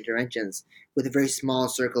military interventions with a very small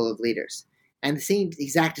circle of leaders. And the same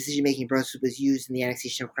exact decision-making process was used in the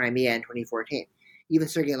annexation of Crimea in 2014. Even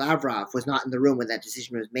Sergei Lavrov was not in the room when that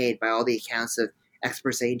decision was made by all the accounts of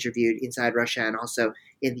experts I interviewed inside Russia and also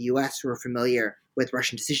in the U.S. who were familiar with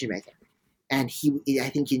Russian decision-making. And I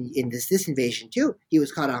think in this invasion too, he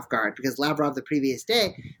was caught off guard because Lavrov the previous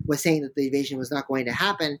day was saying that the invasion was not going to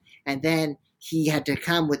happen, and then he had to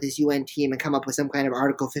come with his UN team and come up with some kind of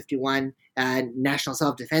Article 51 national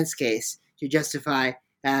self-defense case to justify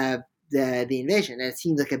the invasion. And it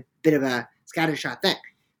seemed like a bit of a scattershot thing.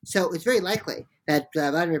 So it's very likely that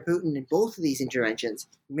Vladimir Putin in both of these interventions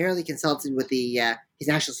merely consulted with his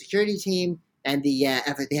national security team and the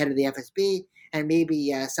head of the FSB, and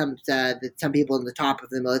maybe some people in the top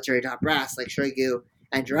of the military top brass like Shoigu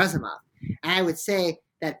and Gerasimov. And I would say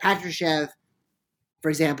that Patrushev, for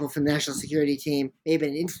example, from the national security team, may have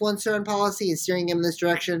been an influencer on policy and steering him in this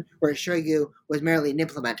direction, whereas Shoigu was merely an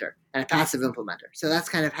implementer and a passive implementer. So that's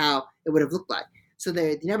kind of how it would have looked like. So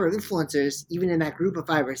the number of influencers, even in that group of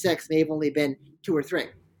 5 or 6, may have only been 2 or 3.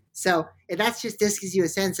 So this gives you a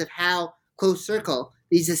sense of how close circle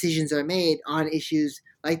these decisions are made on issues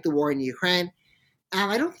like the war in Ukraine.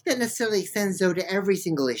 I don't think that necessarily extends, though, to every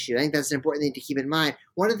single issue. I think that's an important thing to keep in mind.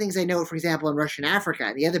 One of the things I know, for example, in Russia and Africa,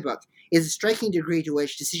 in the other book, is a striking degree to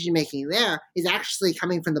which decision-making there is actually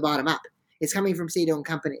coming from the bottom up. It's coming from state-owned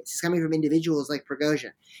companies. It's coming from individuals like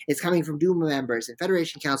Prigozhin. It's coming from Duma members and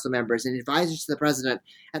Federation Council members and advisors to the president.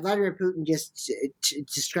 And Vladimir Putin just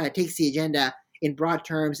kind of takes the agenda in broad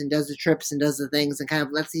terms and does the trips and does the things and kind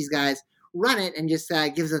of lets these guys run it and just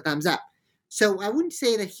gives a thumbs up. So I wouldn't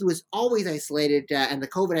say that he was always isolated and the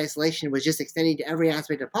COVID isolation was just extending to every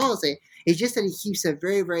aspect of policy. It's just that he keeps a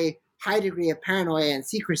very, very high degree of paranoia and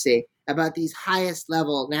secrecy about these highest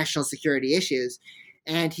level national security issues.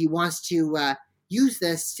 And he wants to use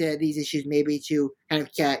these issues maybe to kind of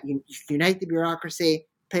unite the bureaucracy,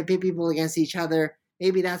 pit people against each other.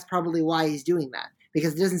 Maybe that's probably why he's doing that,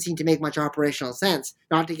 because it doesn't seem to make much operational sense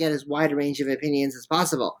not to get as wide a range of opinions as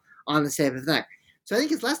possible on the same thing. So I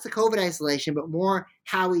think it's less the COVID isolation, but more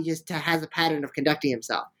how he just has a pattern of conducting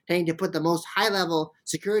himself, tending to put the most high-level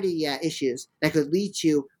security issues that could lead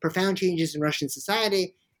to profound changes in Russian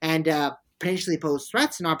society and potentially pose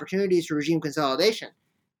threats and opportunities for regime consolidation,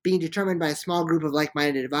 being determined by a small group of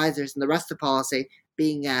like-minded advisors, and the rest of policy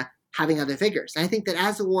being having other figures. And I think that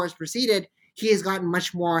as the war has proceeded, he has gotten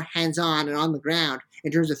much more hands-on and on the ground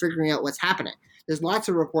in terms of figuring out what's happening. There's lots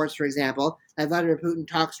of reports, for example, that Vladimir Putin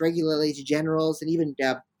talks regularly to generals and even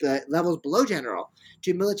levels below general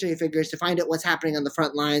to military figures to find out what's happening on the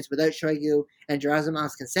front lines without Shoigu and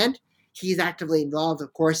Gerasimov's consent. He's actively involved,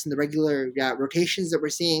 of course, in the regular rotations that we're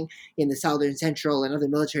seeing in the southern, central, and other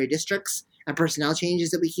military districts and personnel changes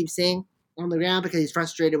that we keep seeing on the ground because he's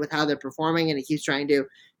frustrated with how they're performing and he keeps trying to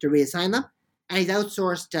reassign them. And he's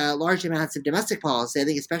outsourced large amounts of domestic policy, I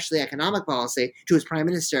think especially economic policy, to his prime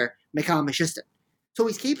minister, Mikhail Mishustin. So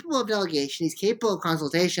he's capable of delegation. He's capable of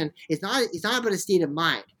consultation. It's not about a state of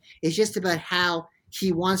mind. It's just about how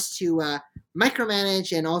he wants to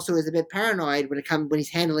micromanage and also is a bit paranoid when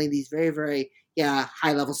he's handling these very, very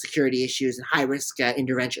high-level security issues and high-risk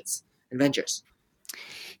interventions and ventures.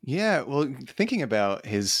 Yeah, well, thinking about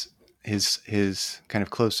his kind of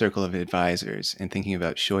close circle of advisors and thinking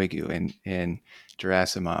about Shoigu and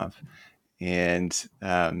Gerasimov and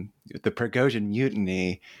the Prigozhin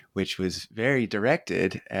mutiny, which was very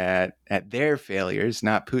directed at their failures,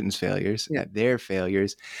 not Putin's failures, at their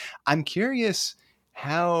failures. I'm curious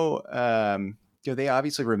how they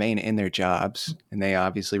obviously remain in their jobs and they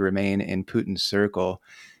obviously remain in Putin's circle.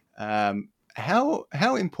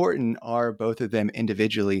 How important are both of them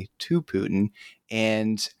individually to Putin?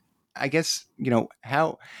 And I guess,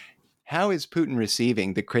 how is Putin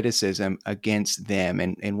receiving the criticism against them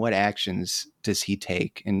and what actions does he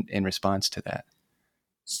take in response to that?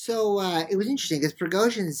 So it was interesting because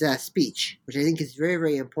Prigozhin's speech, which I think is very,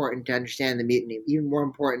 very important to understand the mutiny, even more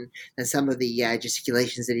important than some of the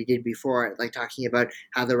gesticulations that he did before, like talking about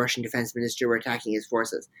how the Russian defense minister were attacking his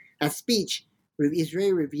forces. That speech is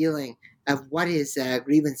very revealing of what his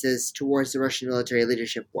grievances towards the Russian military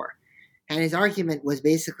leadership were. And his argument was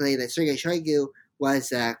basically that Sergei Shoigu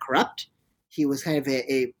was corrupt. He was kind of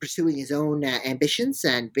pursuing his own ambitions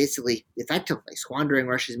and basically effectively squandering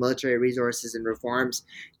Russia's military resources and reforms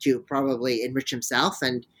to probably enrich himself.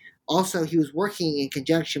 And also he was working in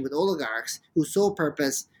conjunction with oligarchs whose sole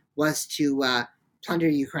purpose was to plunder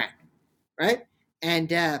Ukraine, right? And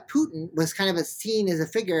Putin was kind of seen as a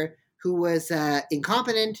figure who was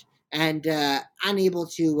incompetent and unable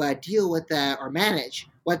to deal with or manage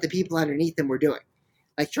what the people underneath them were doing.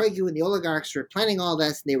 like Shoigu and the oligarchs were planning all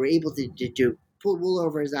this, and they were able to pull wool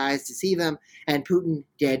over his eyes, deceive him, and Putin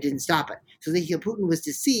didn't stop it. So Putin was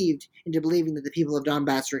deceived into believing that the people of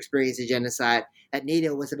Donbass were experiencing genocide, that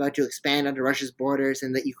NATO was about to expand onto Russia's borders,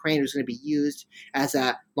 and that Ukraine was going to be used as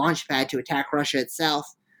a launch pad to attack Russia itself,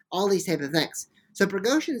 all these type of things. So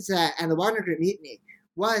Prigozhin's and the Wagner Group mutiny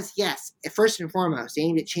was, yes, first and foremost,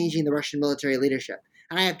 aimed at changing the Russian military leadership.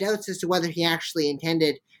 And I have doubts as to whether he actually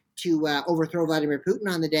intended to overthrow Vladimir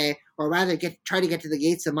Putin on the day, or rather try to get to the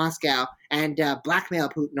gates of Moscow and blackmail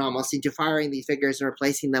Putin almost into firing these figures and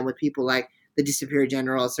replacing them with people like the disappeared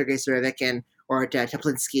general Sergei Surovikin or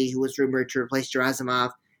Teplinsky, who was rumored to replace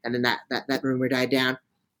Gerasimov, and then that rumor died down,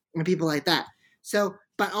 and people like that. So,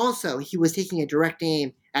 but also he was taking a direct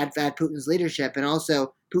aim at Putin's leadership and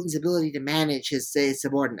also Putin's ability to manage his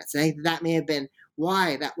subordinates. And I think that may have been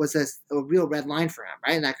why that was a real red line for him,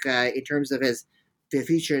 right? And in terms of the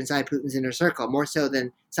future inside Putin's inner circle, more so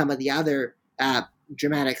than some of the other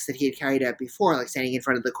dramatics that he had carried out before, like standing in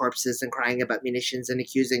front of the corpses and crying about munitions and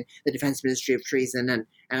accusing the defense ministry of treason and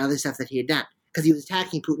other stuff that he had done, because he was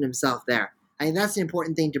attacking Putin himself there. I think that's an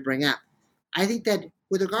important thing to bring up. I think that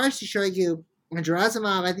with regards to Shoigu and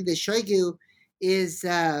Gerasimov, I think that Shoigu is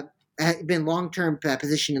been long-term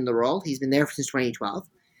position in the role. He's been there since 2012.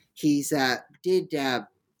 He's did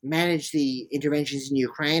manage the interventions in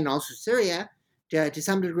Ukraine and also Syria to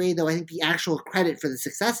some degree, though I think the actual credit for the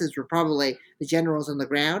successes were probably the generals on the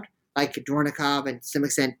ground, like Dvornikov and to some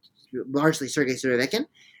extent largely Sergei Surovikin,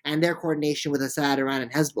 and their coordination with Assad, Iran,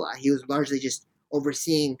 and Hezbollah. He was largely just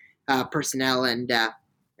overseeing personnel and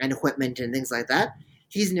equipment and things like that.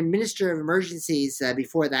 He's an minister of emergencies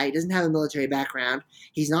before that. He doesn't have a military background.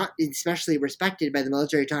 He's not especially respected by the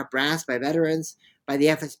military top brass, by veterans, by the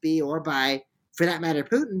FSB, or by, for that matter,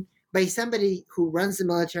 Putin. But he's somebody who runs the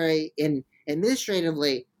military in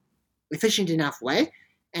administratively efficient enough way,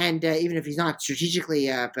 and even if he's not strategically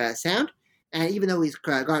sound, and even though he's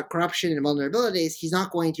got corruption and vulnerabilities, he's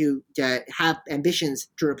not going to have ambitions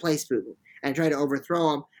to replace Putin and try to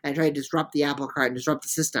overthrow him and try to disrupt the apple cart and disrupt the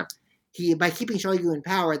system. By keeping Shoigu in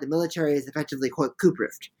power, the military is effectively, quote,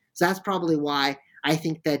 coup-proofed. So that's probably why I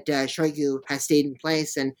think that Shoigu has stayed in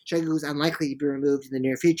place and Shoigu is unlikely to be removed in the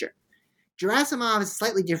near future. Gerasimov is a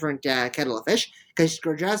slightly different kettle of fish, because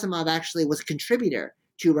Gerasimov actually was a contributor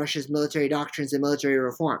to Russia's military doctrines and military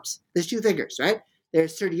reforms. There's two figures, right?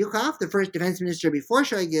 There's Serdyukov, the first defense minister before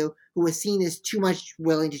Shoigu, who was seen as too much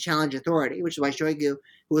willing to challenge authority, which is why Shoigu,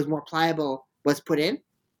 who was more pliable, was put in.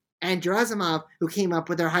 And Gerasimov, who came up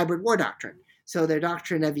with their hybrid war doctrine. So their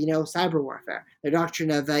doctrine of, cyber warfare, their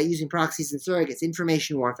doctrine of using proxies and surrogates,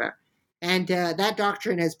 information warfare. And that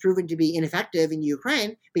doctrine has proven to be ineffective in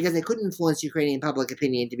Ukraine because they couldn't influence Ukrainian public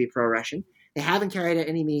opinion to be pro-Russian. They haven't carried out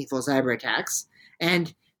any meaningful cyber attacks.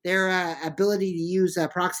 And their ability to use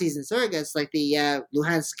proxies and surrogates like the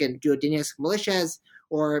Luhansk and Donetsk militias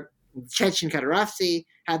or Chechen Kadarovцы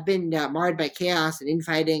have been marred by chaos and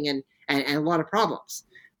infighting and a lot of problems.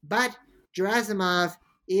 But Gerasimov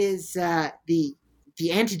is the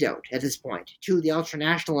antidote at this point to the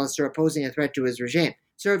ultranationalists who are posing a threat to his regime.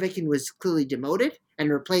 Surovikin was clearly demoted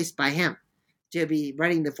and replaced by him to be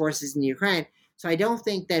running the forces in Ukraine. So I don't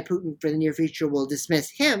think that Putin for the near future will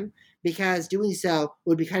dismiss him, because doing so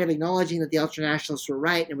would be kind of acknowledging that the ultranationalists were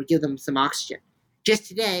right and would give them some oxygen. Just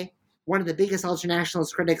today, one of the biggest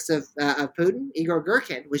ultranationalist critics of Putin, Igor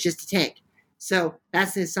Girkin, was just detained. So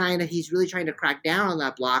that's a sign that he's really trying to crack down on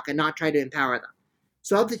that bloc and not try to empower them.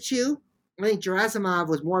 So of the two, I think Gerasimov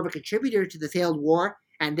was more of a contributor to the failed war,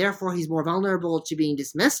 and therefore he's more vulnerable to being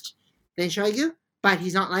dismissed than Shoigu, but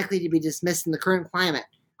he's not likely to be dismissed in the current climate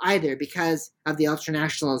either because of the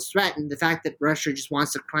ultranationalist threat and the fact that Russia just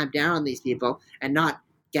wants to clamp down on these people and not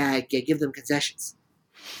give them concessions.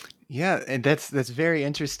 Yeah, and that's very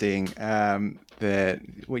interesting that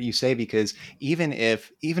what you say, because even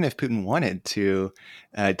if Putin wanted to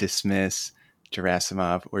dismiss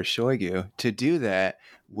Gerasimov or Shoigu, to do that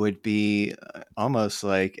would be almost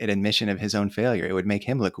like an admission of his own failure. It would make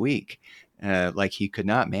him look weak, like he could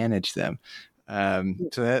not manage them.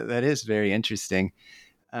 So that is very interesting.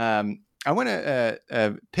 I want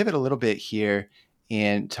to pivot a little bit here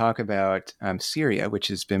and talk about Syria, which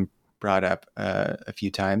has been brought up a few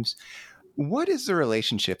times. What is the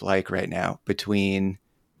relationship like right now between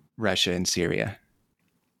Russia and Syria?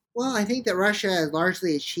 Well, I think that Russia has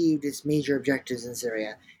largely achieved its major objectives in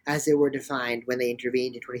Syria as they were defined when they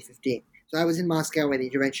intervened in 2015. So I was in Moscow when the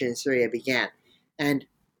intervention in Syria began, and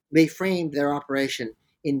they framed their operation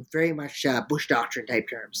in very much Bush doctrine type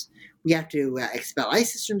terms. We have to expel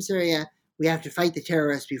ISIS from Syria. We have to fight the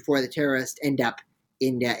terrorists before the terrorists end up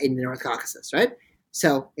in the North Caucasus, right?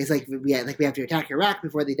 So it's like we have to attack Iraq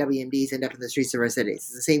before the WMDs end up in the streets of our cities.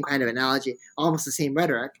 It's the same kind of analogy, almost the same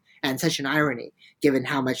rhetoric, and such an irony given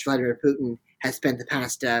how much Vladimir Putin has spent the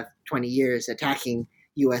past 20 years attacking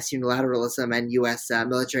U.S. unilateralism and U.S.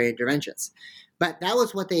 Military interventions. But that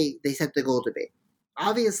was what they set the goal to be.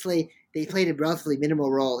 Obviously, they played a relatively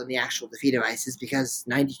minimal role in the actual defeat of ISIS because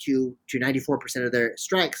 92 to 94% of their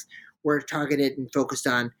strikes were targeted and focused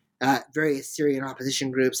on various Syrian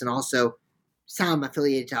opposition groups and also some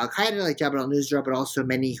affiliated to al-Qaeda like Jabhat al-Nusra, but also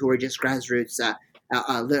many who were just grassroots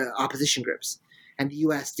opposition groups. And the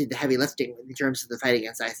U.S. did the heavy lifting in terms of the fight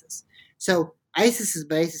against ISIS. So ISIS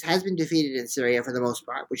has been defeated in Syria for the most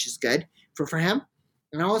part, which is good for him.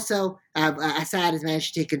 And also, Assad has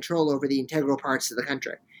managed to take control over the integral parts of the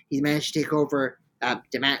country. He's managed to take over,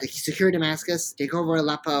 secure Damascus, take over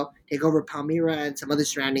Aleppo, take over Palmyra and some other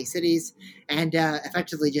surrounding cities, and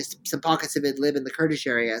effectively just some pockets of Idlib and the Kurdish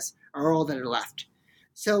areas are all that are left.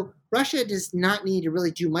 So Russia does not need to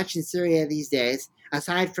really do much in Syria these days,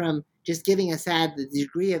 aside from just giving Assad the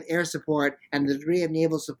degree of air support and the degree of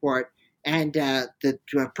naval support and the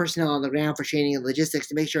personnel on the ground for training and logistics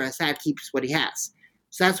to make sure Assad keeps what he has.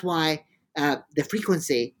 So that's why the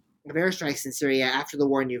frequency of airstrikes in Syria after the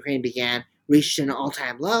war in Ukraine began reached an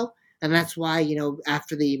all-time low. And that's why,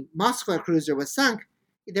 after the Moskva cruiser was sunk,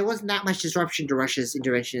 there wasn't that much disruption to Russia's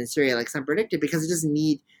intervention in Syria like some predicted because it doesn't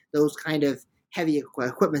need those kind of heavy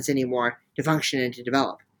equipments anymore to function and to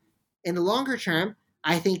develop. In the longer term,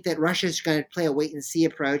 I think that Russia is going to play a wait-and-see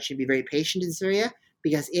approach and be very patient in Syria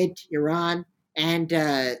because Iran, and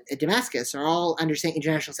Damascus are all under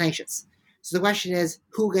international sanctions. So the question is,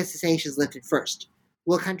 who gets the sanctions lifted first?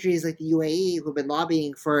 Will countries like the UAE, who have been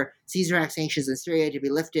lobbying for Caesar Act sanctions in Syria to be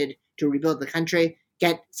lifted to rebuild the country,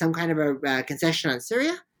 get some kind of a concession on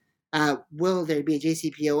Syria? Will there be a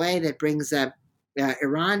JCPOA that brings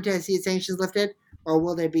Iran to see its sanctions lifted? Or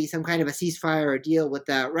will there be some kind of a ceasefire or deal with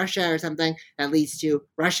Russia or something that leads to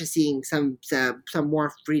Russia seeing some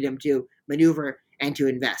more freedom to maneuver and to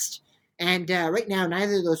invest? And right now,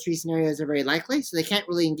 neither of those three scenarios are very likely, so they can't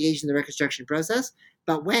really engage in the reconstruction process.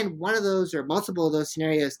 But when one of those or multiple of those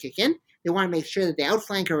scenarios kick in, they want to make sure that they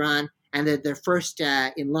outflank Iran and that they're first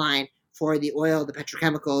in line for the oil, the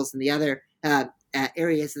petrochemicals, and the other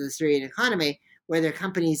areas of the Syrian economy where their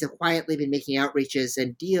companies have quietly been making outreaches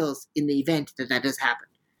and deals in the event that that does happen.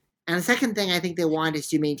 And the second thing I think they want is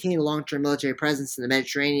to maintain a long-term military presence in the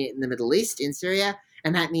Mediterranean and the Middle East in Syria,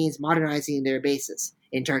 and that means modernizing their bases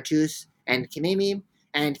in Tartus and Khmeimim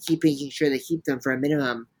and making sure they keep them for a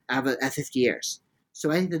minimum of 50 years.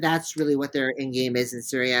 So I think that that's really what their end game is in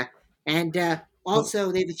Syria. And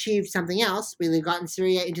also, they've achieved something else, where they've gotten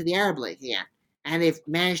Syria into the Arab League again. And they've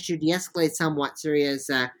managed to de-escalate somewhat Syria's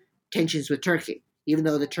tensions with Turkey, even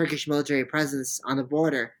though the Turkish military presence on the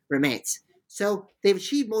border remains. So they've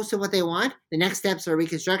achieved most of what they want. The next steps are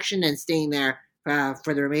reconstruction and staying there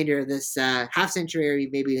for the remainder of this half century or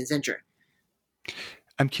maybe even century.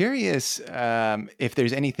 I'm curious if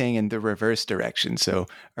there's anything in the reverse direction. So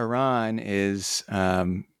Iran is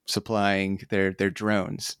supplying their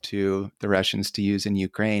drones to the Russians to use in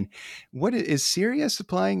Ukraine. What is Syria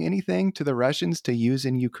supplying anything to the Russians to use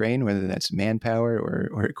in Ukraine, whether that's manpower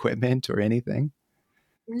or equipment or anything?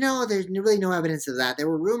 No, there's really no evidence of that. There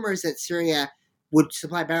were rumors that Syria would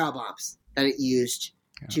supply barrel bombs that it used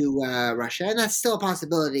to Russia, and that's still a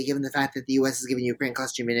possibility given the fact that the U.S. has given Ukraine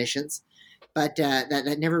cluster munitions. But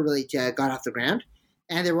that never really got off the ground.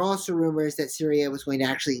 And there were also rumors that Syria was going to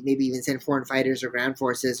actually maybe even send foreign fighters or ground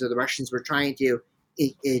forces, or the Russians were trying to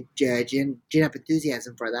gin up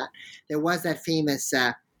enthusiasm for that. There was that famous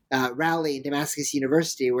rally in Damascus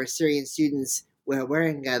University where Syrian students were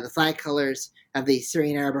wearing the flag colors of the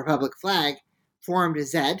Syrian Arab Republic flag formed a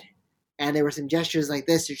Z, and there were some gestures like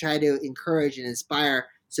this to try to encourage and inspire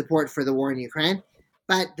support for the war in Ukraine.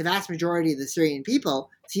 But the vast majority of the Syrian people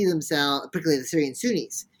see themselves, particularly the Syrian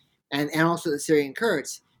Sunnis, and also the Syrian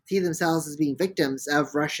Kurds, see themselves as being victims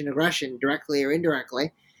of Russian aggression, directly or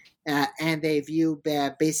indirectly, and they view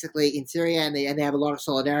basically in Syria, and they have a lot of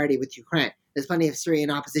solidarity with Ukraine. There's plenty of Syrian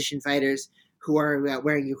opposition fighters who are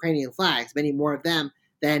wearing Ukrainian flags, many more of them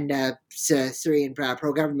than Syrian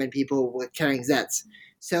pro-government people with carrying Zs.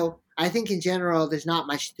 So I think in general, there's not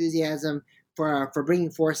much enthusiasm for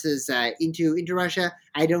bringing forces into Russia.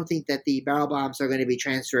 I don't think that the barrel bombs are going to be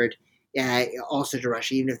transferred also to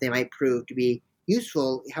Russia, even if they might prove to be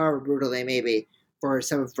useful, however brutal they may be, for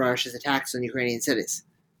some of Russia's attacks on Ukrainian cities.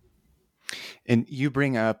 And you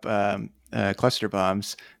bring up cluster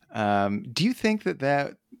bombs. Do you think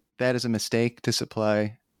that is a mistake to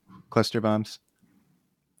supply cluster bombs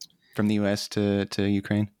from the U.S. to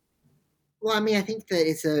Ukraine? Well, I mean, I think that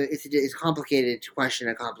it's a complicated question,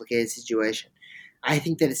 a complicated situation. I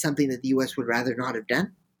think that it's something that the U.S. would rather not have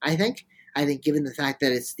done. I think. I think, given the fact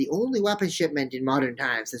that it's the only weapon shipment in modern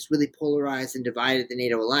times that's really polarized and divided the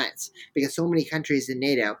NATO alliance, because so many countries in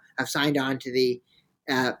NATO have signed on to the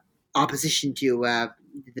uh, opposition to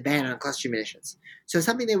the ban on cluster munitions. So it's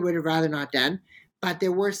something they would have rather not done. But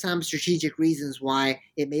there were some strategic reasons why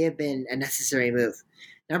it may have been a necessary move.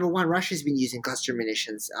 Number one, Russia's been using cluster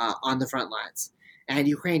munitions on the front lines, and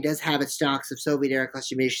Ukraine does have its stocks of Soviet-era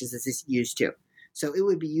cluster munitions that it's used to. So it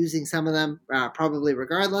would be using some of them probably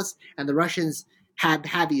regardless, and the Russians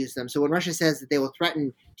have used them. So when Russia says that they will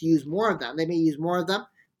threaten to use more of them, they may use more of them,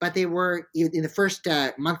 but they were, in the first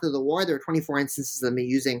month of the war, there were 24 instances of them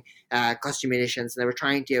using cluster munitions, and they were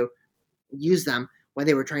trying to use them when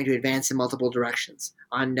they were trying to advance in multiple directions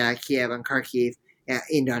on Kiev, on Kharkiv,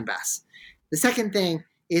 in Donbass. The second thing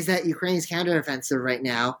is that Ukraine's counteroffensive right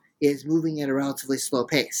now is moving at a relatively slow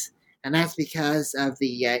pace. And that's because of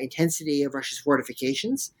the intensity of Russia's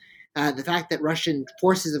fortifications, the fact that Russian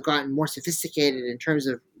forces have gotten more sophisticated in terms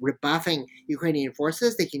of rebuffing Ukrainian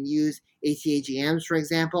forces. They can use ATAGMs, for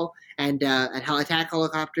example, and attack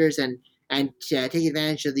helicopters and take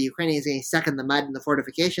advantage of the Ukrainians getting stuck in the mud in the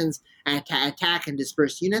fortifications and attack and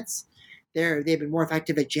disperse units. They've been more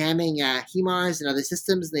effective at jamming HIMARS and other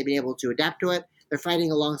systems, and they've been able to adapt to it. They're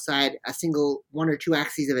fighting alongside a single one or two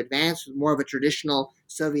axes of advance with more of a traditional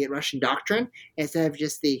Soviet-Russian doctrine instead of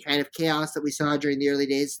just the kind of chaos that we saw during the early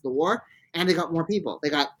days of the war. And they got more people. They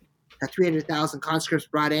got 300,000 conscripts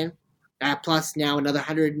brought in, plus now another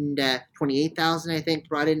 128,000, I think,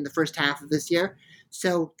 brought in the first half of this year.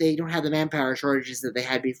 So they don't have the manpower shortages that they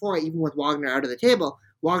had before. Even with Wagner out of the table,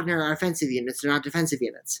 Wagner are offensive units, they're not defensive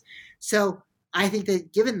units. So I think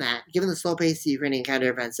that given the slow pace of the Ukrainian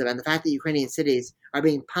counteroffensive and the fact that Ukrainian cities are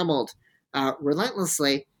being pummeled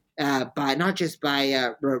relentlessly by not just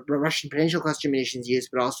by Russian potential cluster munitions use,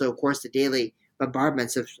 but also, of course, the daily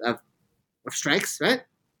bombardments of strikes, right?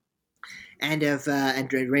 And of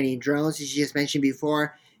Iranian drones, as you just mentioned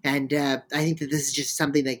before. And I think that this is just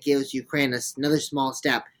something that gives Ukraine another small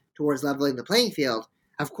step towards leveling the playing field.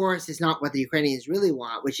 Of course, it's not what the Ukrainians really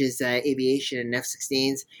want, which is aviation and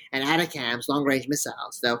F-16s and ATACMS, long-range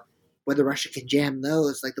missiles. Though whether Russia can jam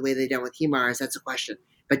those like the way they've done with HIMARS, that's a question.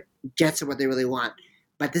 But jets are what they really want.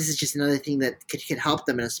 But this is just another thing that could help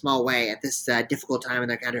them in a small way at this difficult time in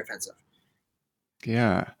their counteroffensive.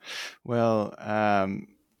 Yeah. Well,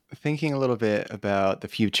 thinking a little bit about the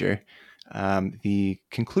future, the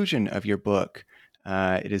conclusion of your book,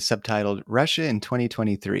 it is subtitled Russia in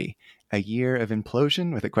 2023, a year of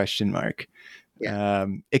implosion with a question mark. Yeah.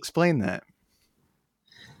 Explain that.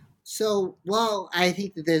 So, well, I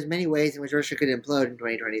think that there's many ways in which Russia could implode in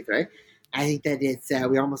 2023. I think that it's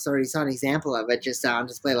we almost already saw an example of it just on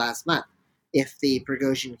display last month. If the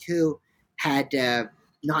Prigozhin coup had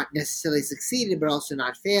not necessarily succeeded, but also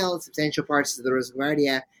not failed, substantial parts of the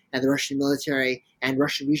Rosgvardia and the Russian military and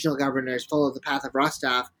Russian regional governors followed the path of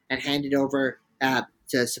Rostov and handed over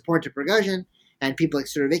to support to Prigozhin, and people like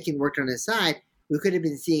Surovikin worked on his side, we could have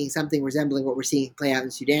been seeing something resembling what we're seeing play out in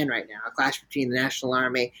Sudan right now, a clash between the National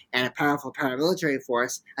Army and a powerful paramilitary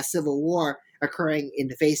force, a civil war occurring in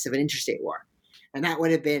the face of an interstate war. And that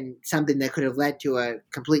would have been something that could have led to a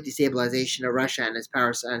complete destabilization of Russia and its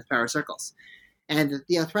power circles. And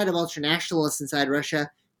the threat of ultranationalists inside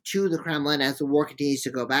Russia to the Kremlin as the war continues to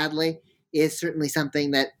go badly is certainly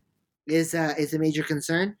something that is a major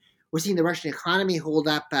concern. We're seeing the Russian economy hold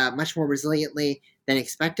up much more resiliently than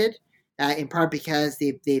expected, in part because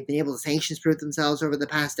they've been able to sanctions-proof themselves over the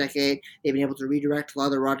past decade. They've been able to redirect a lot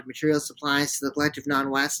of the raw material supplies to the collective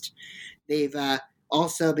non-West. They've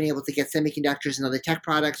also been able to get semiconductors and other tech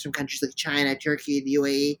products from countries like China, Turkey, the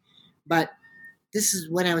UAE. But this is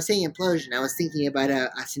when I was saying implosion, I was thinking about a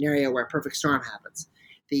scenario where a perfect storm happens.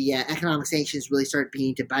 The economic sanctions really start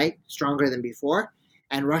beginning to bite stronger than before,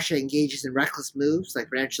 and Russia engages in reckless moves like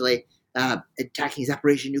potentially attacking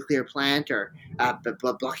Zaporizhzhia nuclear plant or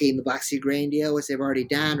blockading the Black Sea grain deal, which they've already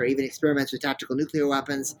done, or even experiments with tactical nuclear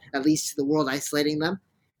weapons, at least to the world isolating them.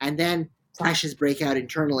 And then clashes break out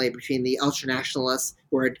internally between the ultranationalists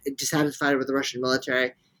who are dissatisfied with the Russian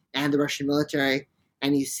military and the Russian military,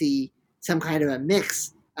 and you see some kind of a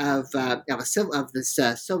mix of this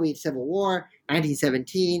Soviet Civil War,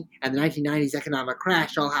 1917, and the 1990s economic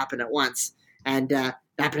crash all happen at once. And that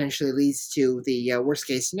potentially leads to the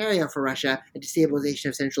worst-case scenario for Russia, a destabilization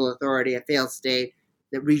of central authority, a failed state,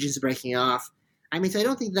 the regions breaking off. I mean, so I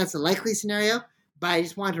don't think that's a likely scenario, but I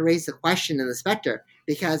just wanted to raise the question in the specter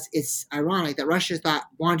because it's ironic that Russia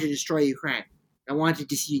wanted to destroy Ukraine and wanted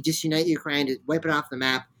to disunite Ukraine, to wipe it off the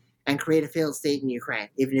map, and create a failed state in Ukraine,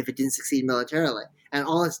 even if it didn't succeed militarily. And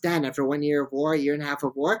all it's done after 1 year of war, year and a half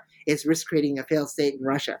of war, is risk creating a failed state in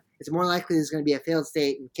Russia. It's more likely there's going to be a failed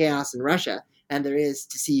state and chaos in Russia than there is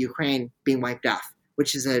to see Ukraine being wiped off,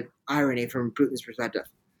 which is an irony from Putin's perspective.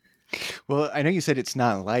 Well, I know you said it's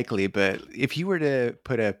not likely, but if you were to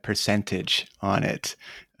put a percentage on it,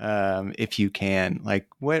 if you can, like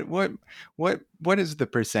what is the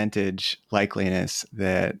percentage likeliness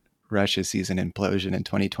that Russia sees an implosion in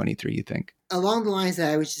 2023, you think? Along the lines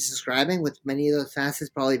that I was just describing, with many of those facets,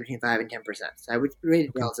 probably between 5 and 10%. So I would rate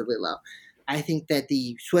it relatively low. I think that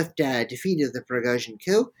the swift defeat of the Prigozhin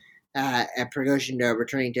coup, Prigozhin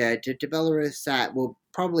returning to Belarus, will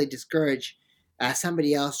probably discourage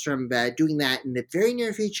somebody else from doing that in the very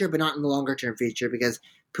near future, but not in the longer-term future, because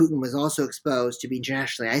Putin was also exposed to be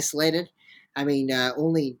internationally isolated. I mean,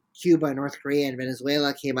 only Cuba, North Korea, and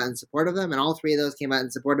Venezuela came out in support of him, and all three of those came out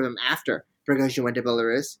in support of him after Prigozhin went to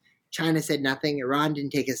Belarus. China said nothing. Iran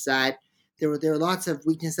didn't take his side. There were lots of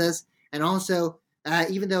weaknesses, and also,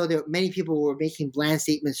 even though many people were making bland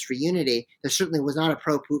statements for unity, there certainly was not a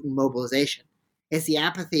pro-Putin mobilization. It's the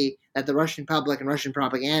apathy that the Russian public and Russian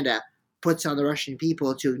propaganda puts on the Russian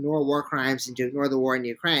people to ignore war crimes and to ignore the war in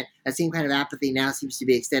Ukraine. That same kind of apathy now seems to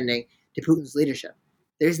be extending to Putin's leadership.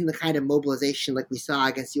 There isn't the kind of mobilization like we saw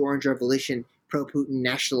against the Orange Revolution, pro-Putin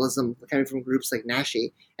nationalism coming from groups like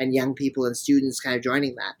Nashi and young people and students kind of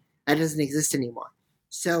joining that. That doesn't exist anymore.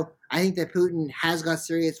 So I think that Putin has got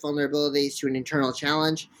serious vulnerabilities to an internal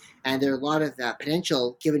challenge, and there are a lot of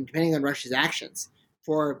potential, depending on Russia's actions,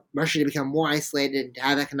 for Russia to become more isolated and to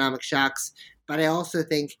have economic shocks. But I also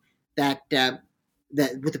think that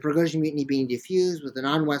with the Prigozhin mutiny being diffused, with the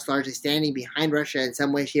non-West largely standing behind Russia in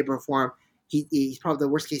some way, shape, or form, he's probably the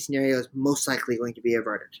worst-case scenario is most likely going to be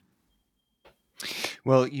averted.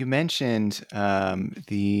 Well, you mentioned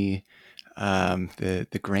the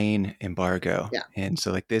grain embargo, and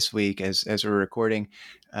so like this week, as we're recording,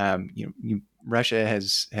 Russia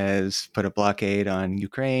has put a blockade on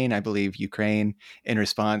Ukraine. I believe Ukraine, in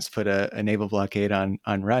response, put a naval blockade on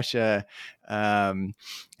Russia.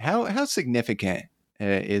 How significant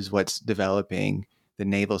is what's developing the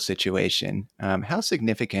naval situation? How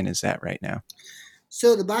significant is that right now?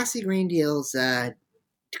 So the Black Sea grain deals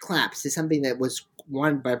collapse is something that was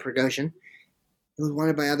wanted by Prigozhin. It was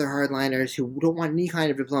wanted by other hardliners who don't want any kind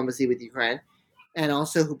of diplomacy with Ukraine, and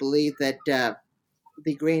also who believe that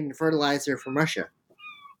the grain and fertilizer from Russia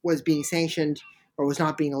was being sanctioned or was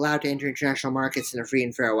not being allowed to enter international markets in a free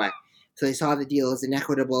and fair way. So they saw the deal as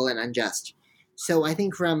inequitable and unjust. So I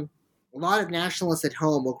think from a lot of nationalists at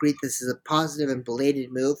home will greet this as a positive and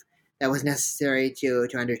belated move that was necessary to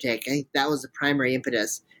undertake. I think that was the primary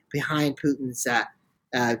impetus behind Putin's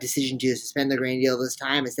decision to suspend the grain deal this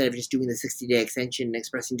time instead of just doing the 60-day extension and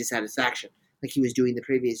expressing dissatisfaction like he was doing the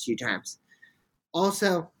previous few times.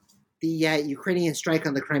 Also, the Ukrainian strike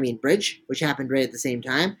on the Crimean Bridge, which happened right at the same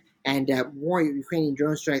time, and more Ukrainian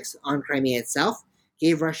drone strikes on Crimea itself,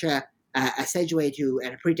 gave Russia a segue to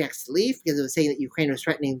and a pretext to leave, because it was saying that Ukraine was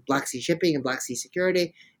threatening Black Sea shipping and Black Sea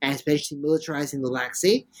security and especially militarizing the Black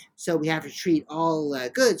Sea. So we have to treat all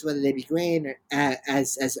goods, whether they be grain,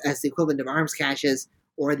 as the equivalent of arms caches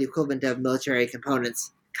or the equivalent of military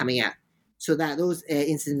components coming out. So that those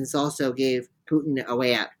incidents also gave Putin a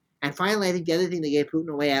way out. And finally, I think the other thing that gave Putin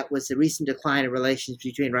a way out was the recent decline in relations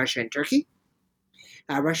between Russia and Turkey.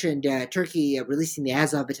 Russia and Turkey releasing the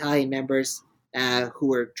Azov battalion members who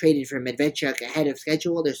were traded from Medvedchuk ahead of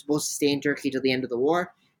schedule. They're supposed to stay in Turkey till the end of the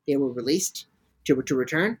war. They were released to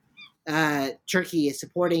return. Turkey is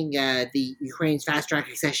supporting the Ukraine's fast-track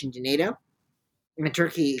accession to NATO. And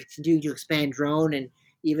Turkey continuing to expand drone and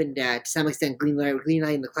even to some extent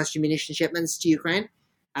greenlighting the cluster munition shipments to Ukraine,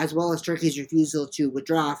 as well as Turkey's refusal to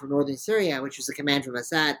withdraw from northern Syria, which was a command from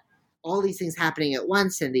Assad. All these things happening at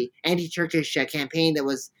once, and the anti-Turkish campaign that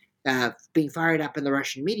was being fired up in the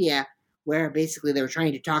Russian media, where basically they were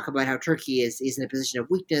trying to talk about how Turkey is in a position of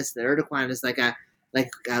weakness, that Erdogan is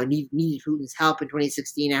needed Putin's help in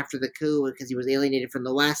 2016 after the coup because he was alienated from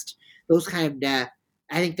the West. Those kind of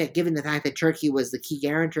I think that given the fact that Turkey was the key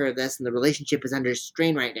guarantor of this and the relationship is under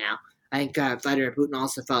strain right now, I think Vladimir Putin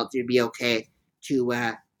also felt it would be okay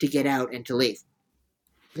to get out and to leave.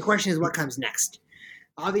 The question is what comes next.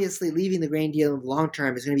 Obviously, leaving the grain deal in the long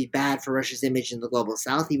term is going to be bad for Russia's image in the global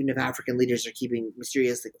south, even if African leaders are keeping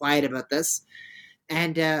mysteriously quiet about this.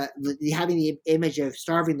 And having the image of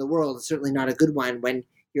starving the world is certainly not a good one when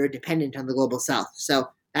you're dependent on the global south. So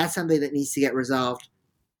that's something that needs to get resolved.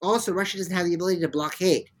 Also, Russia doesn't have the ability to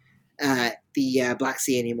blockade the Black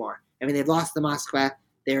Sea anymore. I mean, they've lost the Moskva.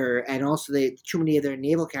 And also too many of their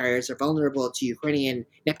naval carriers are vulnerable to Ukrainian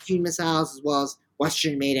Neptune missiles as well as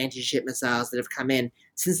Western-made anti-ship missiles that have come in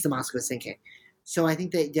since the Moscow sinking. So I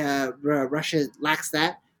think that Russia lacks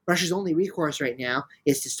that. Russia's only recourse right now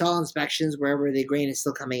is to stall inspections wherever the grain is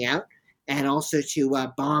still coming out, and also to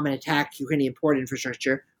bomb and attack Ukrainian port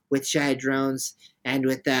infrastructure with Shahed drones and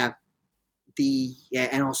with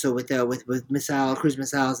and also with cruise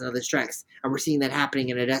missiles and other strikes. And we're seeing that happening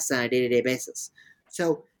in Odessa on a day-to-day basis.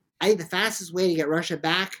 So I think the fastest way to get Russia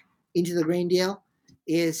back into the grain deal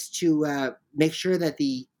is to make sure that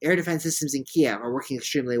the air defense systems in Kiev are working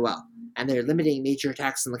extremely well, and they're limiting major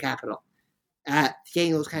attacks on the capital.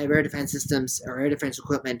 Getting those kind of air defense systems or air defense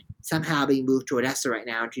equipment somehow being moved to Odessa right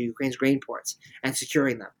now, to Ukraine's grain ports, and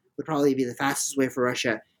securing them would probably be the fastest way for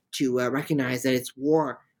Russia to recognize that its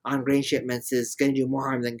war on grain shipments is going to do more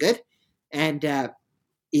harm than good, and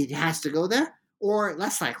it has to go there. Or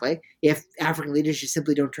less likely, if African leaders just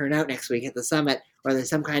simply don't turn out next week at the summit, or there's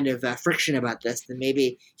some kind of friction about this, then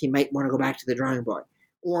maybe he might want to go back to the drawing board.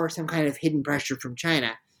 Or some kind of hidden pressure from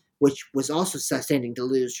China, which was also standing to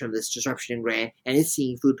lose from this disruption in grain, and is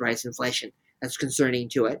seeing food price inflation. That's concerning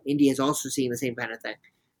to it. India is also seeing the same kind of thing.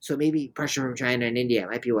 So maybe pressure from China and India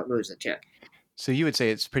might be what moves it too. So you would say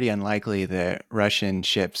it's pretty unlikely that Russian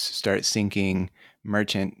ships start sinking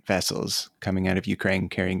merchant vessels coming out of Ukraine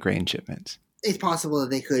carrying grain shipments? It's possible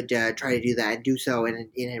that they could try to do that and do so in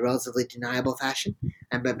a relatively deniable fashion,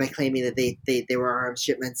 and by claiming that they were arms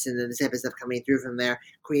shipments and then the type of stuff coming through from there,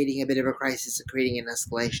 creating a bit of a crisis and creating an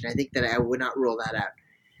escalation. I think that I would not rule that out.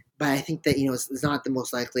 But I think that it's not the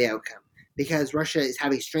most likely outcome, because Russia is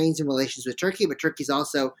having strains in relations with Turkey, but Turkey's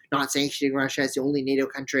also not sanctioning Russia. It's the only NATO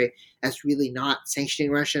country that's really not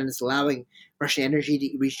sanctioning Russia, and it's allowing Russian energy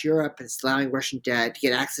to reach Europe, and it's allowing Russian to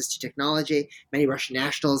get access to technology. Many Russian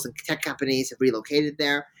nationals and tech companies have relocated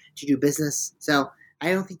there to do business. So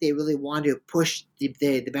I don't think they really want to push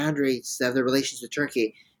the boundaries of their relations with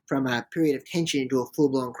Turkey from a period of tension into a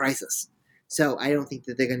full-blown crisis. So I don't think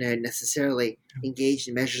that they're going to necessarily engage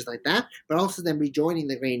in measures like that, but also them rejoining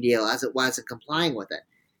the grain deal as it was and complying with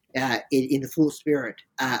it in the full spirit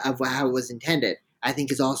of how it was intended, I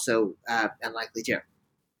think is also unlikely too.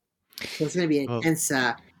 So it's going to be an intense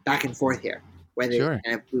back and forth here, whether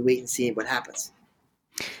we wait and see what happens.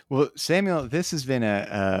 Well, Samuel, this has been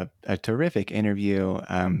a terrific interview.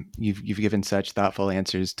 You've given such thoughtful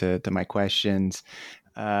answers to my questions.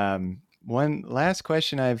 One last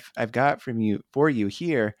question I've got for you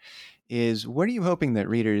here is, what are you hoping that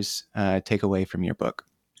readers take away from your book?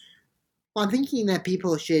 Well, I'm thinking that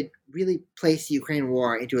people should really place the Ukraine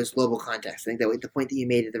war into its global context. I think that the point that you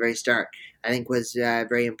made at the very start, I think, was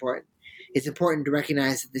very important. It's important to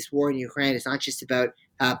recognize that this war in Ukraine is not just about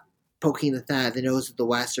poking the nose of the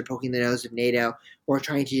West or poking the nose of NATO or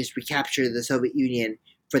trying to just recapture the Soviet Union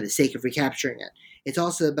for the sake of recapturing it. It's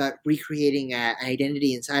also about recreating an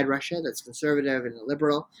identity inside Russia that's conservative and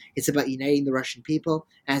liberal. It's about uniting the Russian people,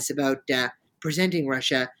 and it's about presenting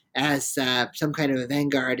Russia as some kind of a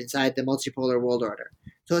vanguard inside the multipolar world order.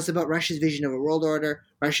 So it's about Russia's vision of a world order,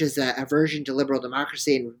 Russia's aversion to liberal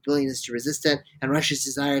democracy and willingness to resist it, and Russia's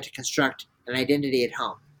desire to construct an identity at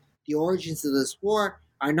home. The origins of this war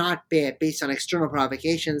are not based on external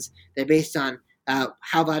provocations. They're based on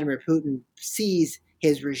how Vladimir Putin sees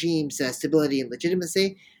his regime's stability and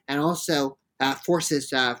legitimacy, and also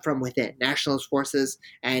forces from within, nationalist forces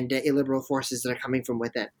and illiberal forces that are coming from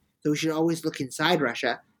within. So we should always look inside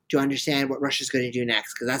Russia to understand what Russia's going to do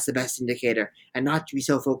next, because that's the best indicator, and not to be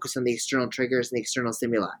so focused on the external triggers and the external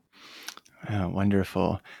stimuli. Oh,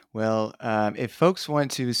 wonderful. Well, if folks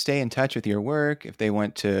want to stay in touch with your work, if they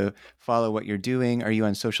want to follow what you're doing, are you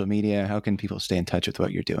on social media? How can people stay in touch with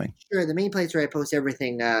what you're doing? Sure. The main place where I post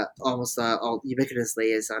everything almost all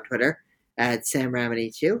ubiquitously is on Twitter at Sam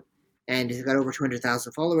Ramani 2. And I've got over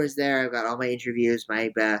 200,000 followers there. I've got all my interviews,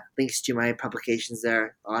 my links to my publications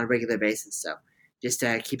there on a regular basis. So just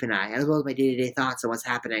keep an eye, as well as my day-to-day thoughts on what's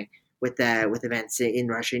happening with events in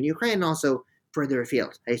Russia and Ukraine, and also further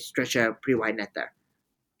afield. I stretch a pretty wide net there.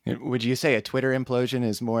 Would you say a Twitter implosion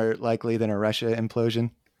is more likely than a Russia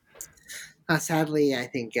implosion? Sadly, I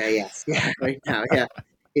think yes. Yeah, right now, yeah.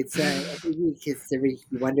 It's every week.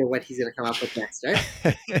 You wonder what he's going to come up with next,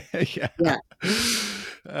 right? Yeah.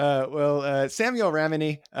 Well, Samuel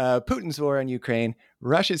Ramani, Putin's war in Ukraine,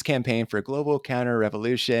 Russia's campaign for a global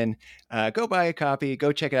counter-revolution. Go buy a copy.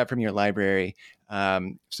 Go check it out from your library.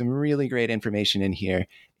 Some really great information in here.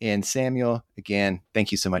 And Samuel, again,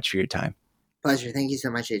 thank you so much for your time. Pleasure. Thank you so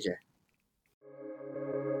much, AJ.